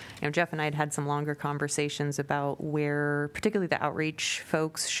 and you know, Jeff and I had some longer conversations about where particularly the outreach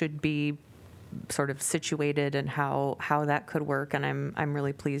folks should be sort of situated and how that could work, and I'm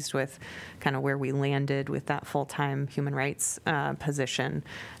really pleased with kind of where we landed with that full-time human rights position.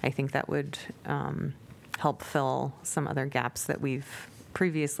 I think that would help fill some other gaps that we've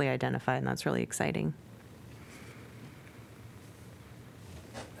previously identified, and that's really exciting.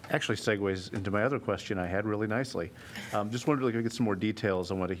 Actually segues into my other question I had really nicely. Just wanted to get some more details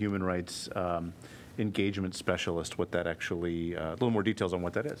on what a human rights engagement specialist, what that actually, a little more details on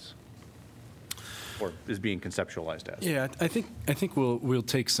what that is, or is being conceptualized as. Yeah, I think we'll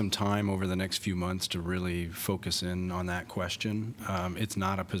take some time over the next few months to really focus in on that question. It's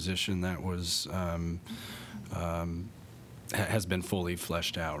not a position that was has been fully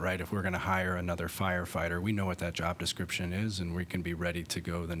fleshed out, right? If we're going to hire another firefighter, we know what that job description is, and we can be ready to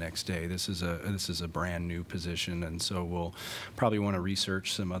go the next day. This is a brand new position, and so we'll probably want to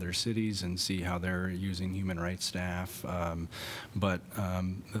research some other cities and see how they're using human rights staff. Right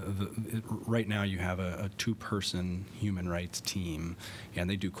now, you have a two-person human rights team, and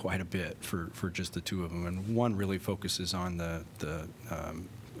they do quite a bit for just the two of them. And one really focuses on the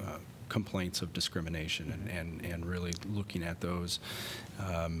complaints of discrimination and really looking at those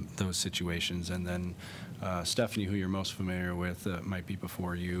situations. And then Stephanie, who you're most familiar with, might be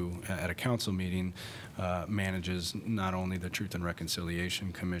before you at a council meeting, manages not only the Truth and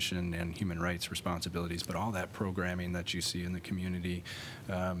Reconciliation Commission and human rights responsibilities, but all that programming that you see in the community.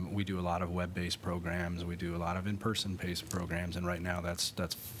 We do a lot of web-based programs. We do a lot of in-person based programs, and right now that's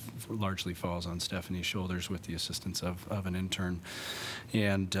largely falls on Stephanie's shoulders with the assistance of an intern.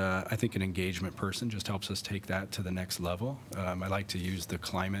 And I think an engagement person just helps us take that to the next level. I like to use the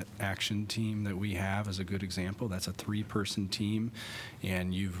climate action team that we have as a good example. That's a 3-person team,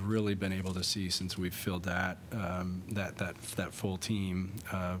 and you've really been able to see since we've filled that that full team.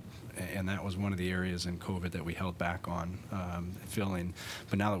 And that was one of the areas in COVID that we held back on filling.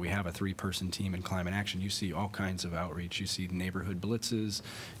 But now that we have a 3-person team in climate action, you see all kinds of outreach. You see neighborhood blitzes,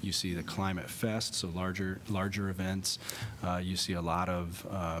 you see the Climate Fest, so larger events. You see a lot of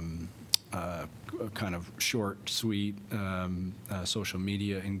kind of short, sweet social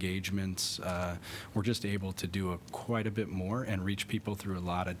media engagements. We're just able to do quite a bit more and reach people through a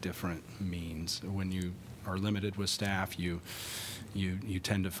lot of different means. When you are limited with staff, you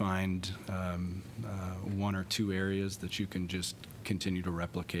tend to find 1 or 2 areas that you can just continue to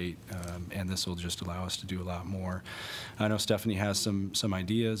replicate, and this will just allow us to do a lot more. I know Stephanie has some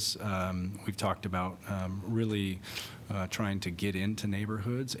ideas. We've talked about really trying to get into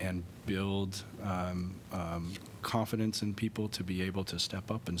neighborhoods and build confidence in people to be able to step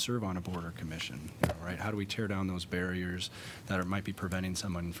up and serve on a board or commission, right? How do we tear down those barriers that might be preventing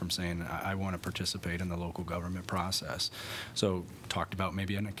someone from saying, I want to participate in the local government process? So talked about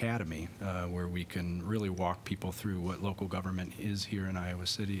maybe an academy where we can really walk people through what local government is here in Iowa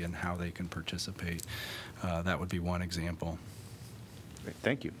City and how they can participate. That would be one example. Great,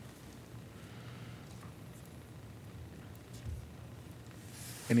 thank you.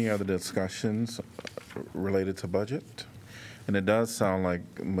 Any other discussions related to budget? And it does sound like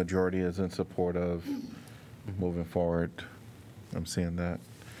majority is in support of moving forward. I'm seeing that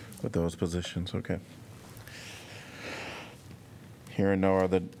with those positions. Okay. Hearing no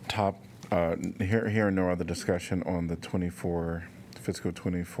other discussion on the fiscal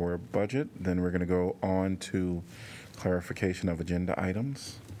 24 budget, then we're going to go on to clarification of agenda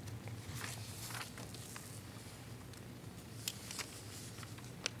items.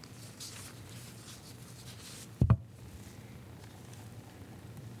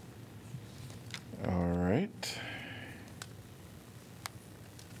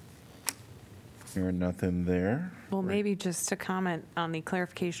 Hearing nothing there. Well, maybe just to comment on the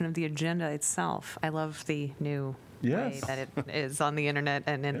clarification of the agenda itself. I love the new way that it is on the internet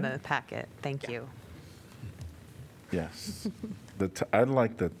and in the packet. Thank you. Yes. I'd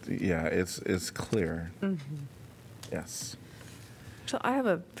like that, it's clear. Mm-hmm. Yes. So I have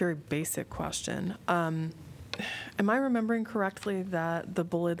a very basic question. Am I remembering correctly that the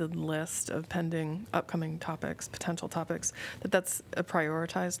bulleted list of pending upcoming topics, potential topics, that's a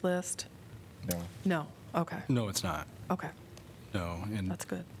prioritized list? No. No. Okay. No, it's not. Okay. No, and that's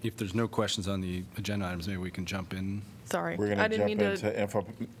good. If there's no questions on the agenda items, maybe we can jump in. Sorry, we're I going to didn't jump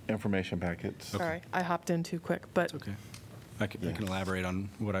into information packets. Sorry, I hopped in too quick, but it's okay. I can elaborate on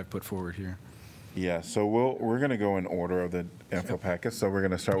what I put forward here. Yeah. So we're going to go in order of the info packets. So we're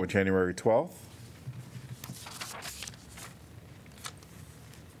going to start with January 12th.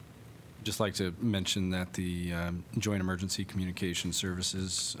 Just like to mention that the Joint Emergency Communication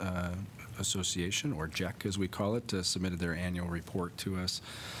Services Association, or JEC as we call it, submitted their annual report to us.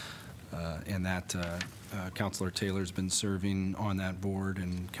 And that Councilor Taylor's been serving on that board,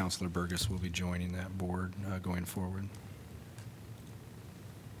 and Councilor Burgess will be joining that board going forward.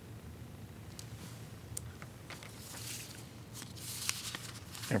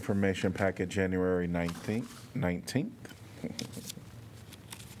 Information packet January 19th.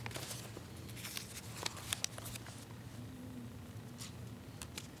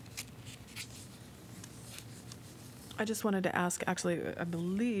 I just wanted to ask, actually, I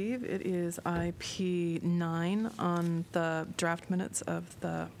believe it is IP 9 on the draft minutes of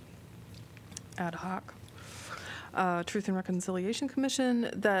the ad hoc Truth and Reconciliation Commission,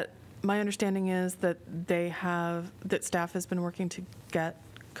 that my understanding is that that staff has been working to get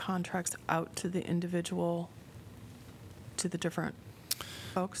contracts out to the different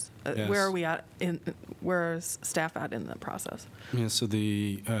folks. Yes. Where are we at where is staff at in the process? Yeah, so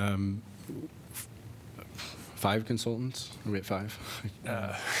the 5 consultants? Are we at 5?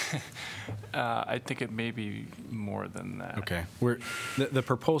 I think it may be more than that. Okay. The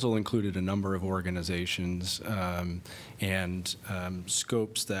proposal included a number of organizations and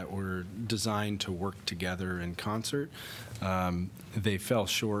scopes that were designed to work together in concert. They fell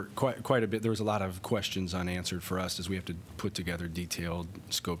short quite a bit. There was a lot of questions unanswered for us as we have to put together detailed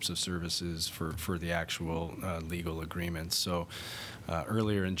scopes of services for the actual legal agreements. So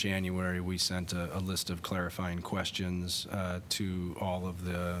earlier in January, we sent a list of clarifying questions to all of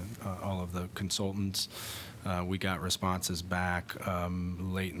the consultants. We got responses back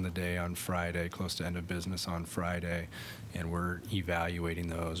late in the day on Friday, close to end of business on Friday, and we're evaluating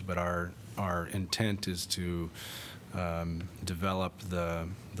those. But our intent is to develop the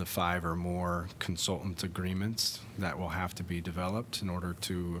 5 or more consultant agreements that will have to be developed in order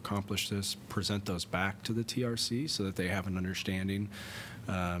to accomplish this, present those back to the TRC so that they have an understanding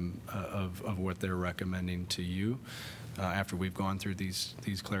of what they're recommending to you after we've gone through these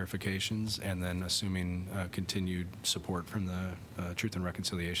clarifications, and then assuming continued support from the Truth and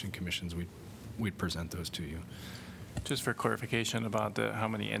Reconciliation Commissions, we'd present those to you. Just for clarification about how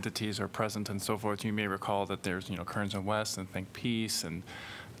many entities are present and so forth, you may recall that there's, Kearns and West and Think Peace and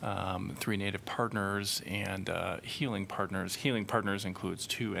 3 Native Partners and Healing Partners. Healing Partners includes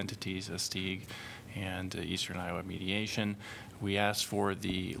 2 entities, Astig and Eastern Iowa Mediation. We asked for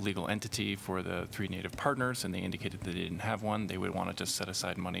the legal entity for the 3 Native Partners, and they indicated that they didn't have one. They would want to just set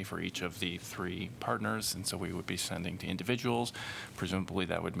aside money for each of the 3 partners, and so we would be sending to individuals. Presumably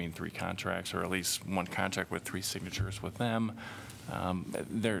that would mean 3 contracts, or at least 1 contract with 3 signatures with them.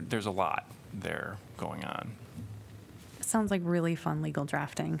 There's a lot there going on. Sounds like really fun legal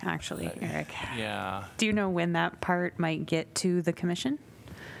drafting, actually, Eric. Yeah. Do you know when that part might get to the commission?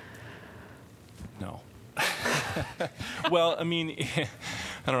 No. Well, I mean, I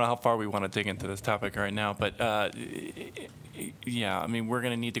don't know how far we want to dig into this topic right now, but yeah, I mean, we're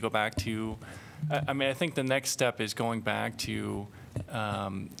going to need to go back to, I think the next step is going back to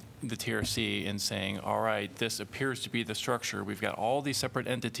the TRC and saying, all right, this appears to be the structure. We've got all these separate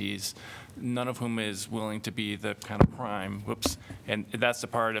entities, none of whom is willing to be the kind of prime, whoops. And that's the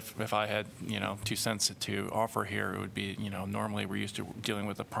part, if I had, 2 cents to offer here, it would be, normally we're used to dealing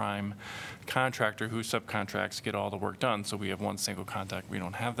with a prime contractor who subcontracts get all the work done. So we have one single contact. We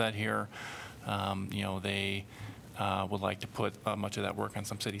don't have that here. They would like to put much of that work on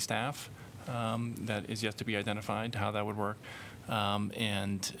some city staff. That is yet to be identified, how that would work.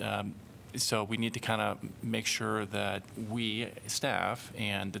 So we need to kind of make sure that we, staff,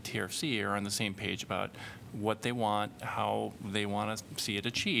 and the TRC are on the same page about what they want, how they want to see it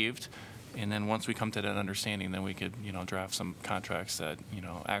achieved. And then once we come to that understanding, then we could, draft some contracts that,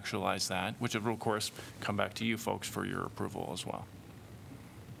 actualize that, which will, of course, come back to you folks for your approval as well.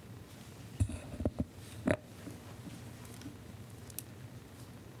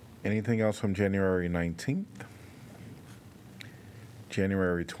 Anything else from January 19th?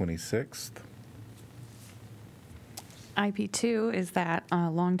 January 26th? IP2 is that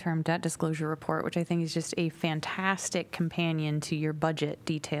long-term debt disclosure report, which I think is just a fantastic companion to your budget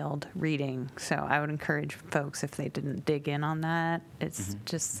detailed reading. So I would encourage folks, if they didn't dig in on that, it's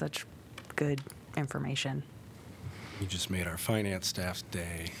just such good information. You just made our finance staff's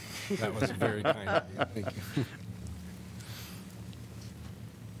day. That was very kind of you. Thank you.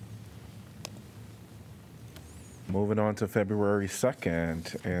 Moving on to February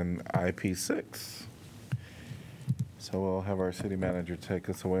 2nd and IP6. So we'll have our city manager take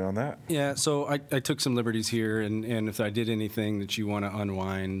us away on that. Yeah, so I took some liberties here, and if I did anything that you want to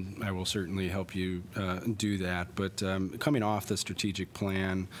unwind, I will certainly help you do that. But coming off the strategic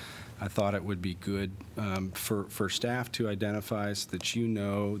plan, I thought it would be good for staff to identify so that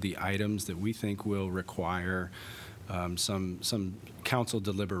the items that we think will require some council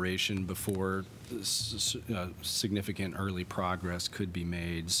deliberation before significant early progress could be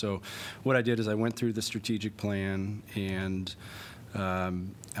made. So what I did is I went through the strategic plan, and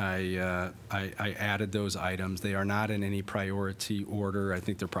I added those items. They are not in any priority order. I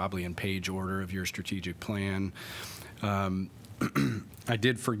think they're probably in page order of your strategic plan. I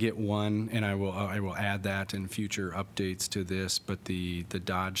did forget one, and I will add that in future updates to this, but the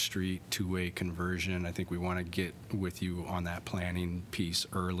Dodge Street two-way conversion, I think we want to get with you on that planning piece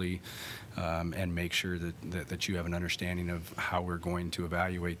early and make sure that you have an understanding of how we're going to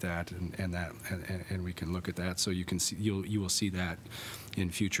evaluate that, and we can look at that. So you will see that in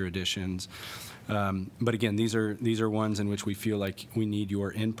future editions. But again, these are ones in which we feel like we need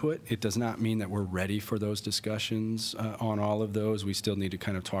your input. It does not mean that we're ready for those discussions on all of those. We still need to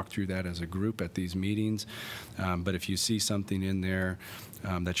kind of talk through that as a group at these meetings. But if you see something in there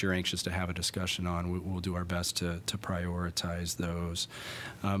that you're anxious to have a discussion on, we'll do our best to prioritize those.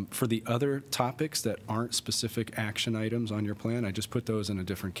 For the other topics that aren't specific action items on your plan, I just put those in a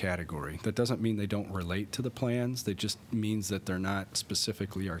different category. That doesn't mean they don't relate to the plans. That just means that they're not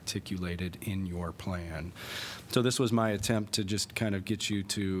specifically articulated in your plan. So this was my attempt to just kind of get you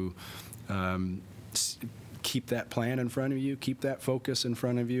to keep that plan in front of you, keep that focus in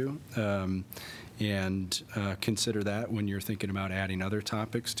front of you, and consider that when you're thinking about adding other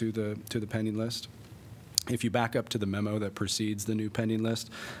topics to the pending list. If you back up to the memo that precedes the new pending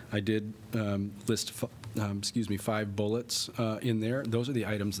list, I did list 5 bullets in there. Those are the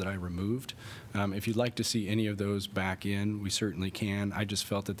items that I removed. If you'd like to see any of those back in, we certainly can. I just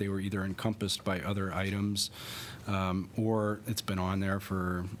felt that they were either encompassed by other items or it's been on there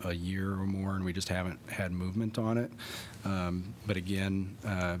for a year or more and we just haven't had movement on it. But again,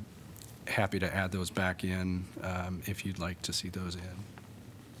 happy to add those back in if you'd like to see those in.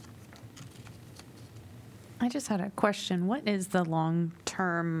 I just had a question. What is the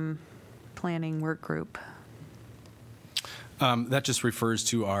long-term planning work group? That just refers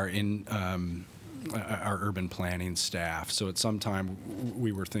to our urban planning staff. So at some time,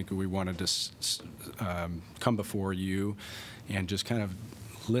 we were thinking we wanted to come before you and just kind of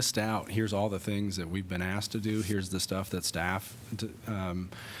list out, here's all the things that we've been asked to do, here's the stuff that staff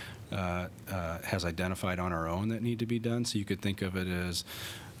has identified on our own that need to be done. So you could think of it as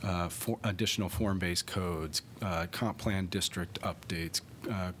additional form-based codes, comp plan district updates,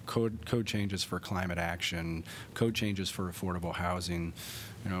 code changes for climate action, code changes for affordable housing.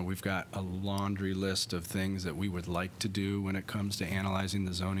 You know, we've got a laundry list of things that we would like to do when it comes to analyzing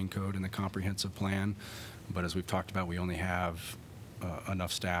the zoning code and the comprehensive plan. But as we've talked about, we only have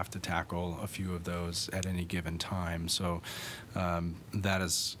enough staff to tackle a few of those at any given time. So that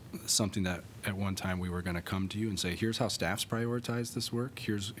is something that at one time we were going to come to you and say, here's how staff's prioritize this work.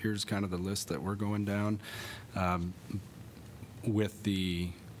 Here's kind of the list that we're going down. With the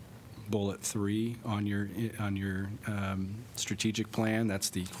bullet 3 on your strategic plan, that's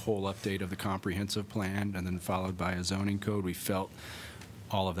the whole update of the comprehensive plan, and then followed by a zoning code. We felt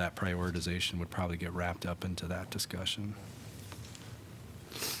all of that prioritization would probably get wrapped up into that discussion.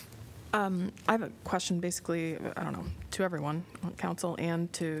 I have a question, basically, I don't know, to everyone on council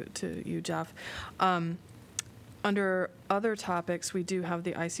and to you, Jeff. Under other topics, we do have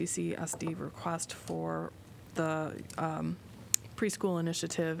the ICC SD request for the preschool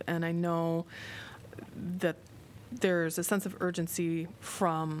initiative, and I know that there's a sense of urgency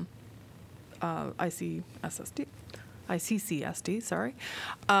from ICCSD, sorry.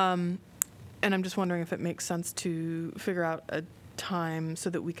 And I'm just wondering if it makes sense to figure out a time so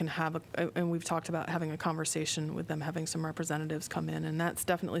that we can have and we've talked about having a conversation with them, having some representatives come in, and that's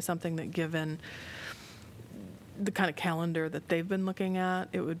definitely something that, given the kind of calendar that they've been looking at,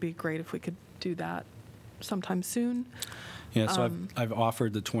 it would be great if we could do that sometime soon. Yeah, so I've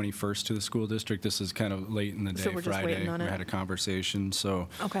offered the 21st to the school district. This is kind of late in the day, so we're just Friday. waiting on We it. had a conversation, so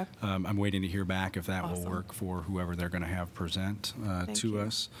Okay. I'm waiting to hear back if that will Awesome. work for whoever they're going to have present Thank to you.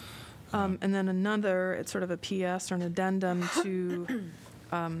 us. And then another, it's sort of a PS or an addendum to,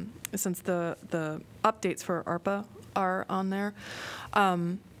 since the updates for ARPA are on there.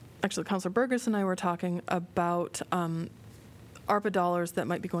 Actually, Councilor Burgess and I were talking about ARPA dollars that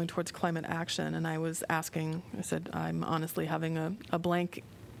might be going towards climate action, and I was asking, I said, I'm honestly having a blank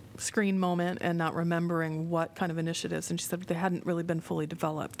screen moment and not remembering what kind of initiatives, and she said they hadn't really been fully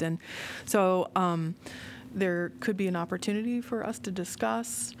developed. And so there could be an opportunity for us to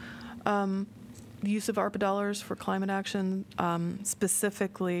discuss the use of ARPA dollars for climate action,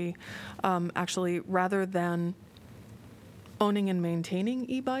 specifically, actually, rather than owning and maintaining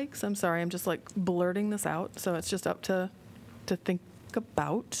e-bikes. I'm sorry, I'm just like blurting this out, so it's just up to think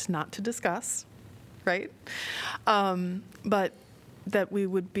about, not to discuss, right? But that we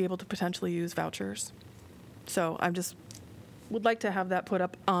would be able to potentially use vouchers. So I just would like to have that put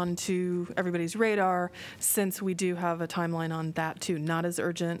up onto everybody's radar, since we do have a timeline on that too. Not as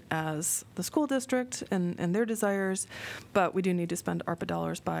urgent as the school district and their desires, but we do need to spend ARPA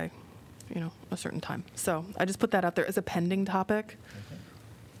dollars by, a certain time. So I just put that out there as a pending topic.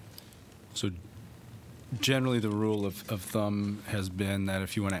 So generally, the rule of thumb has been that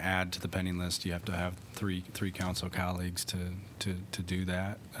if you want to add to the pending list, you have to have three council colleagues to do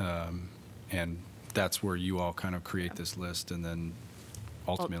that. And that's where you all kind of create this list, and then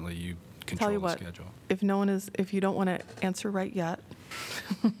ultimately you control the schedule. If you don't want to answer right yet,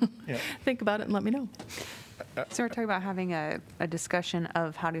 think about it and let me know. So we're talking about having a discussion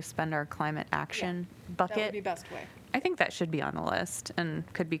of how to spend our climate action bucket. That would be best way. I think that should be on the list and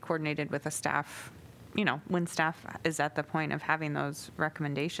could be coordinated with a staff. When staff is at the point of having those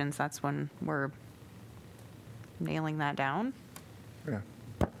recommendations, that's when we're nailing that down. Yeah.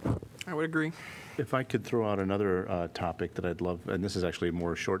 I would agree. If I could throw out another topic that I'd love, and this is actually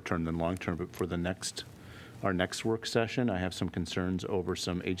more short-term than long-term, but for our next work session, I have some concerns over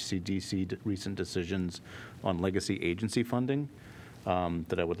some HCDC recent decisions on legacy agency funding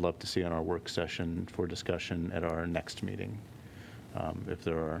that I would love to see on our work session for discussion at our next meeting, if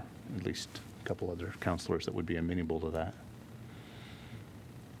there are at least a couple other counselors that would be amenable to that.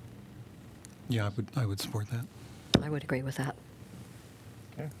 Yeah, I would support that. I would agree with that.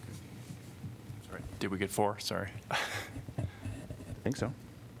 Okay. Sorry. Did we get 4? Sorry. I think so.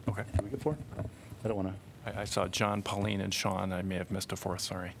 Okay. Did we get 4? I don't want to. I saw John, Pauline, and Sean. I may have missed a 4th,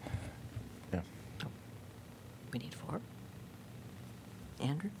 sorry. Yeah. We need 4.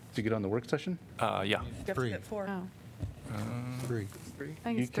 Andrew? Did you get on the work session? Yeah. You have to 3. get 4. 3. I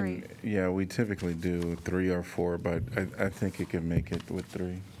think it's 3. Yeah, we typically do 3 or 4, but I think it can make it with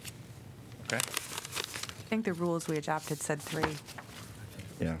 3. Okay. I think the rules we adopted said 3.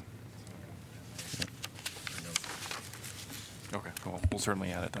 Yeah. Okay, well, we'll certainly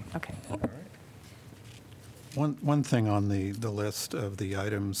add it then. Okay. One thing on the list of the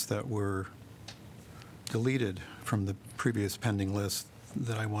items that were deleted from the previous pending list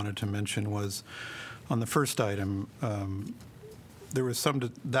that I wanted to mention was, on the first item, there was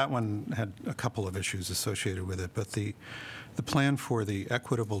that one had a couple of issues associated with it, but the plan for the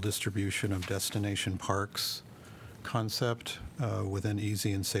equitable distribution of destination parks concept within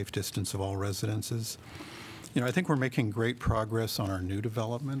easy and safe distance of all residences. I think we're making great progress on our new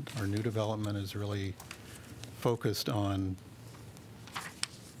development. Our new development is really focused on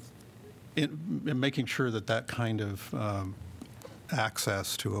making sure that kind of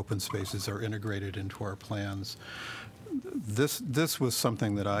access to open spaces are integrated into our plans. This was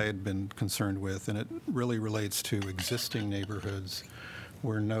something that I had been concerned with, and it really relates to existing neighborhoods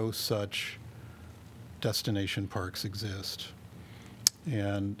where no such destination parks exist,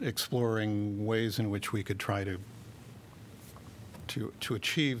 and exploring ways in which we could try to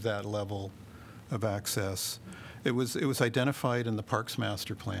achieve that level of access. It was identified in the Parks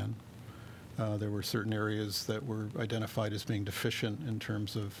Master Plan. There were certain areas that were identified as being deficient in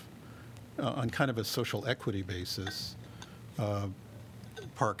terms of, on kind of a social equity basis,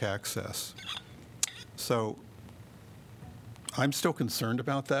 park access. So I'm still concerned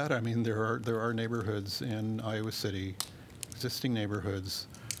about that. I mean, there are neighborhoods in Iowa City, existing neighborhoods,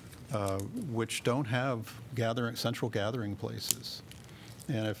 which don't have central gathering places.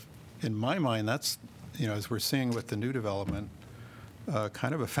 And if, in my mind, that's, as we're seeing with the new development,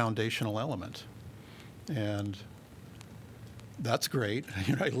 kind of a foundational element. And that's great.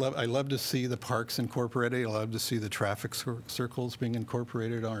 I love to see the parks incorporated. I love to see the traffic circles being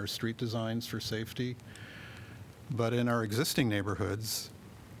incorporated on our street designs for safety. But in our existing neighborhoods,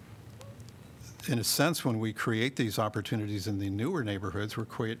 in a sense, when we create these opportunities in the newer neighborhoods, we're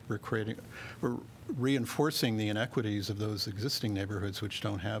reinforcing the inequities of those existing neighborhoods which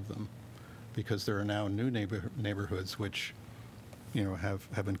don't have them, because there are now new neighborhoods which,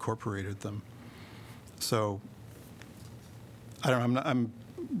 have incorporated them. So, I don't know. I'm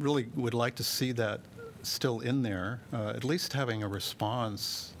really would like to see that still in there, at least having a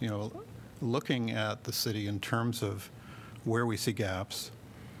response. Looking at the city in terms of where we see gaps,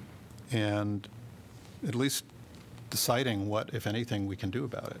 and at least deciding what, if anything, we can do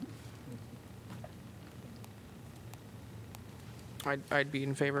about it. I'd be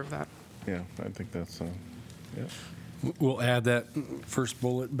in favor of that. Yeah, I think that's, yeah. We'll add that first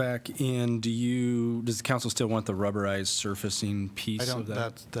bullet back in. Does the council still want the rubberized surfacing piece of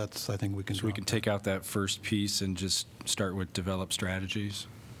that? That's, I think we can. So we can take out that first piece and just start with develop strategies?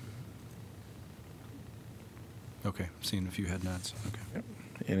 Okay, seeing a few head nods. Okay. Yep.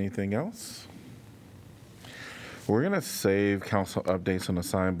 Anything else? We're going to save council updates on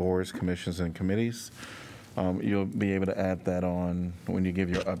assigned boards, commissions, and committees. You'll be able to add that on when you give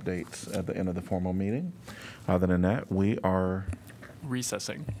your updates at the end of the formal meeting. Other than that, we are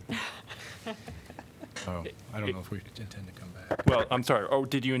recessing. Oh, I don't know if we intend to come back. Well, I'm sorry. Oh,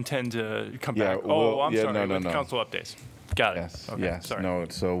 did you intend to come back? Well, I'm sorry. No. With council updates. Got it. Yes, Okay, yes. sorry. No,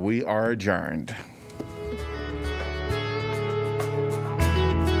 so we are adjourned.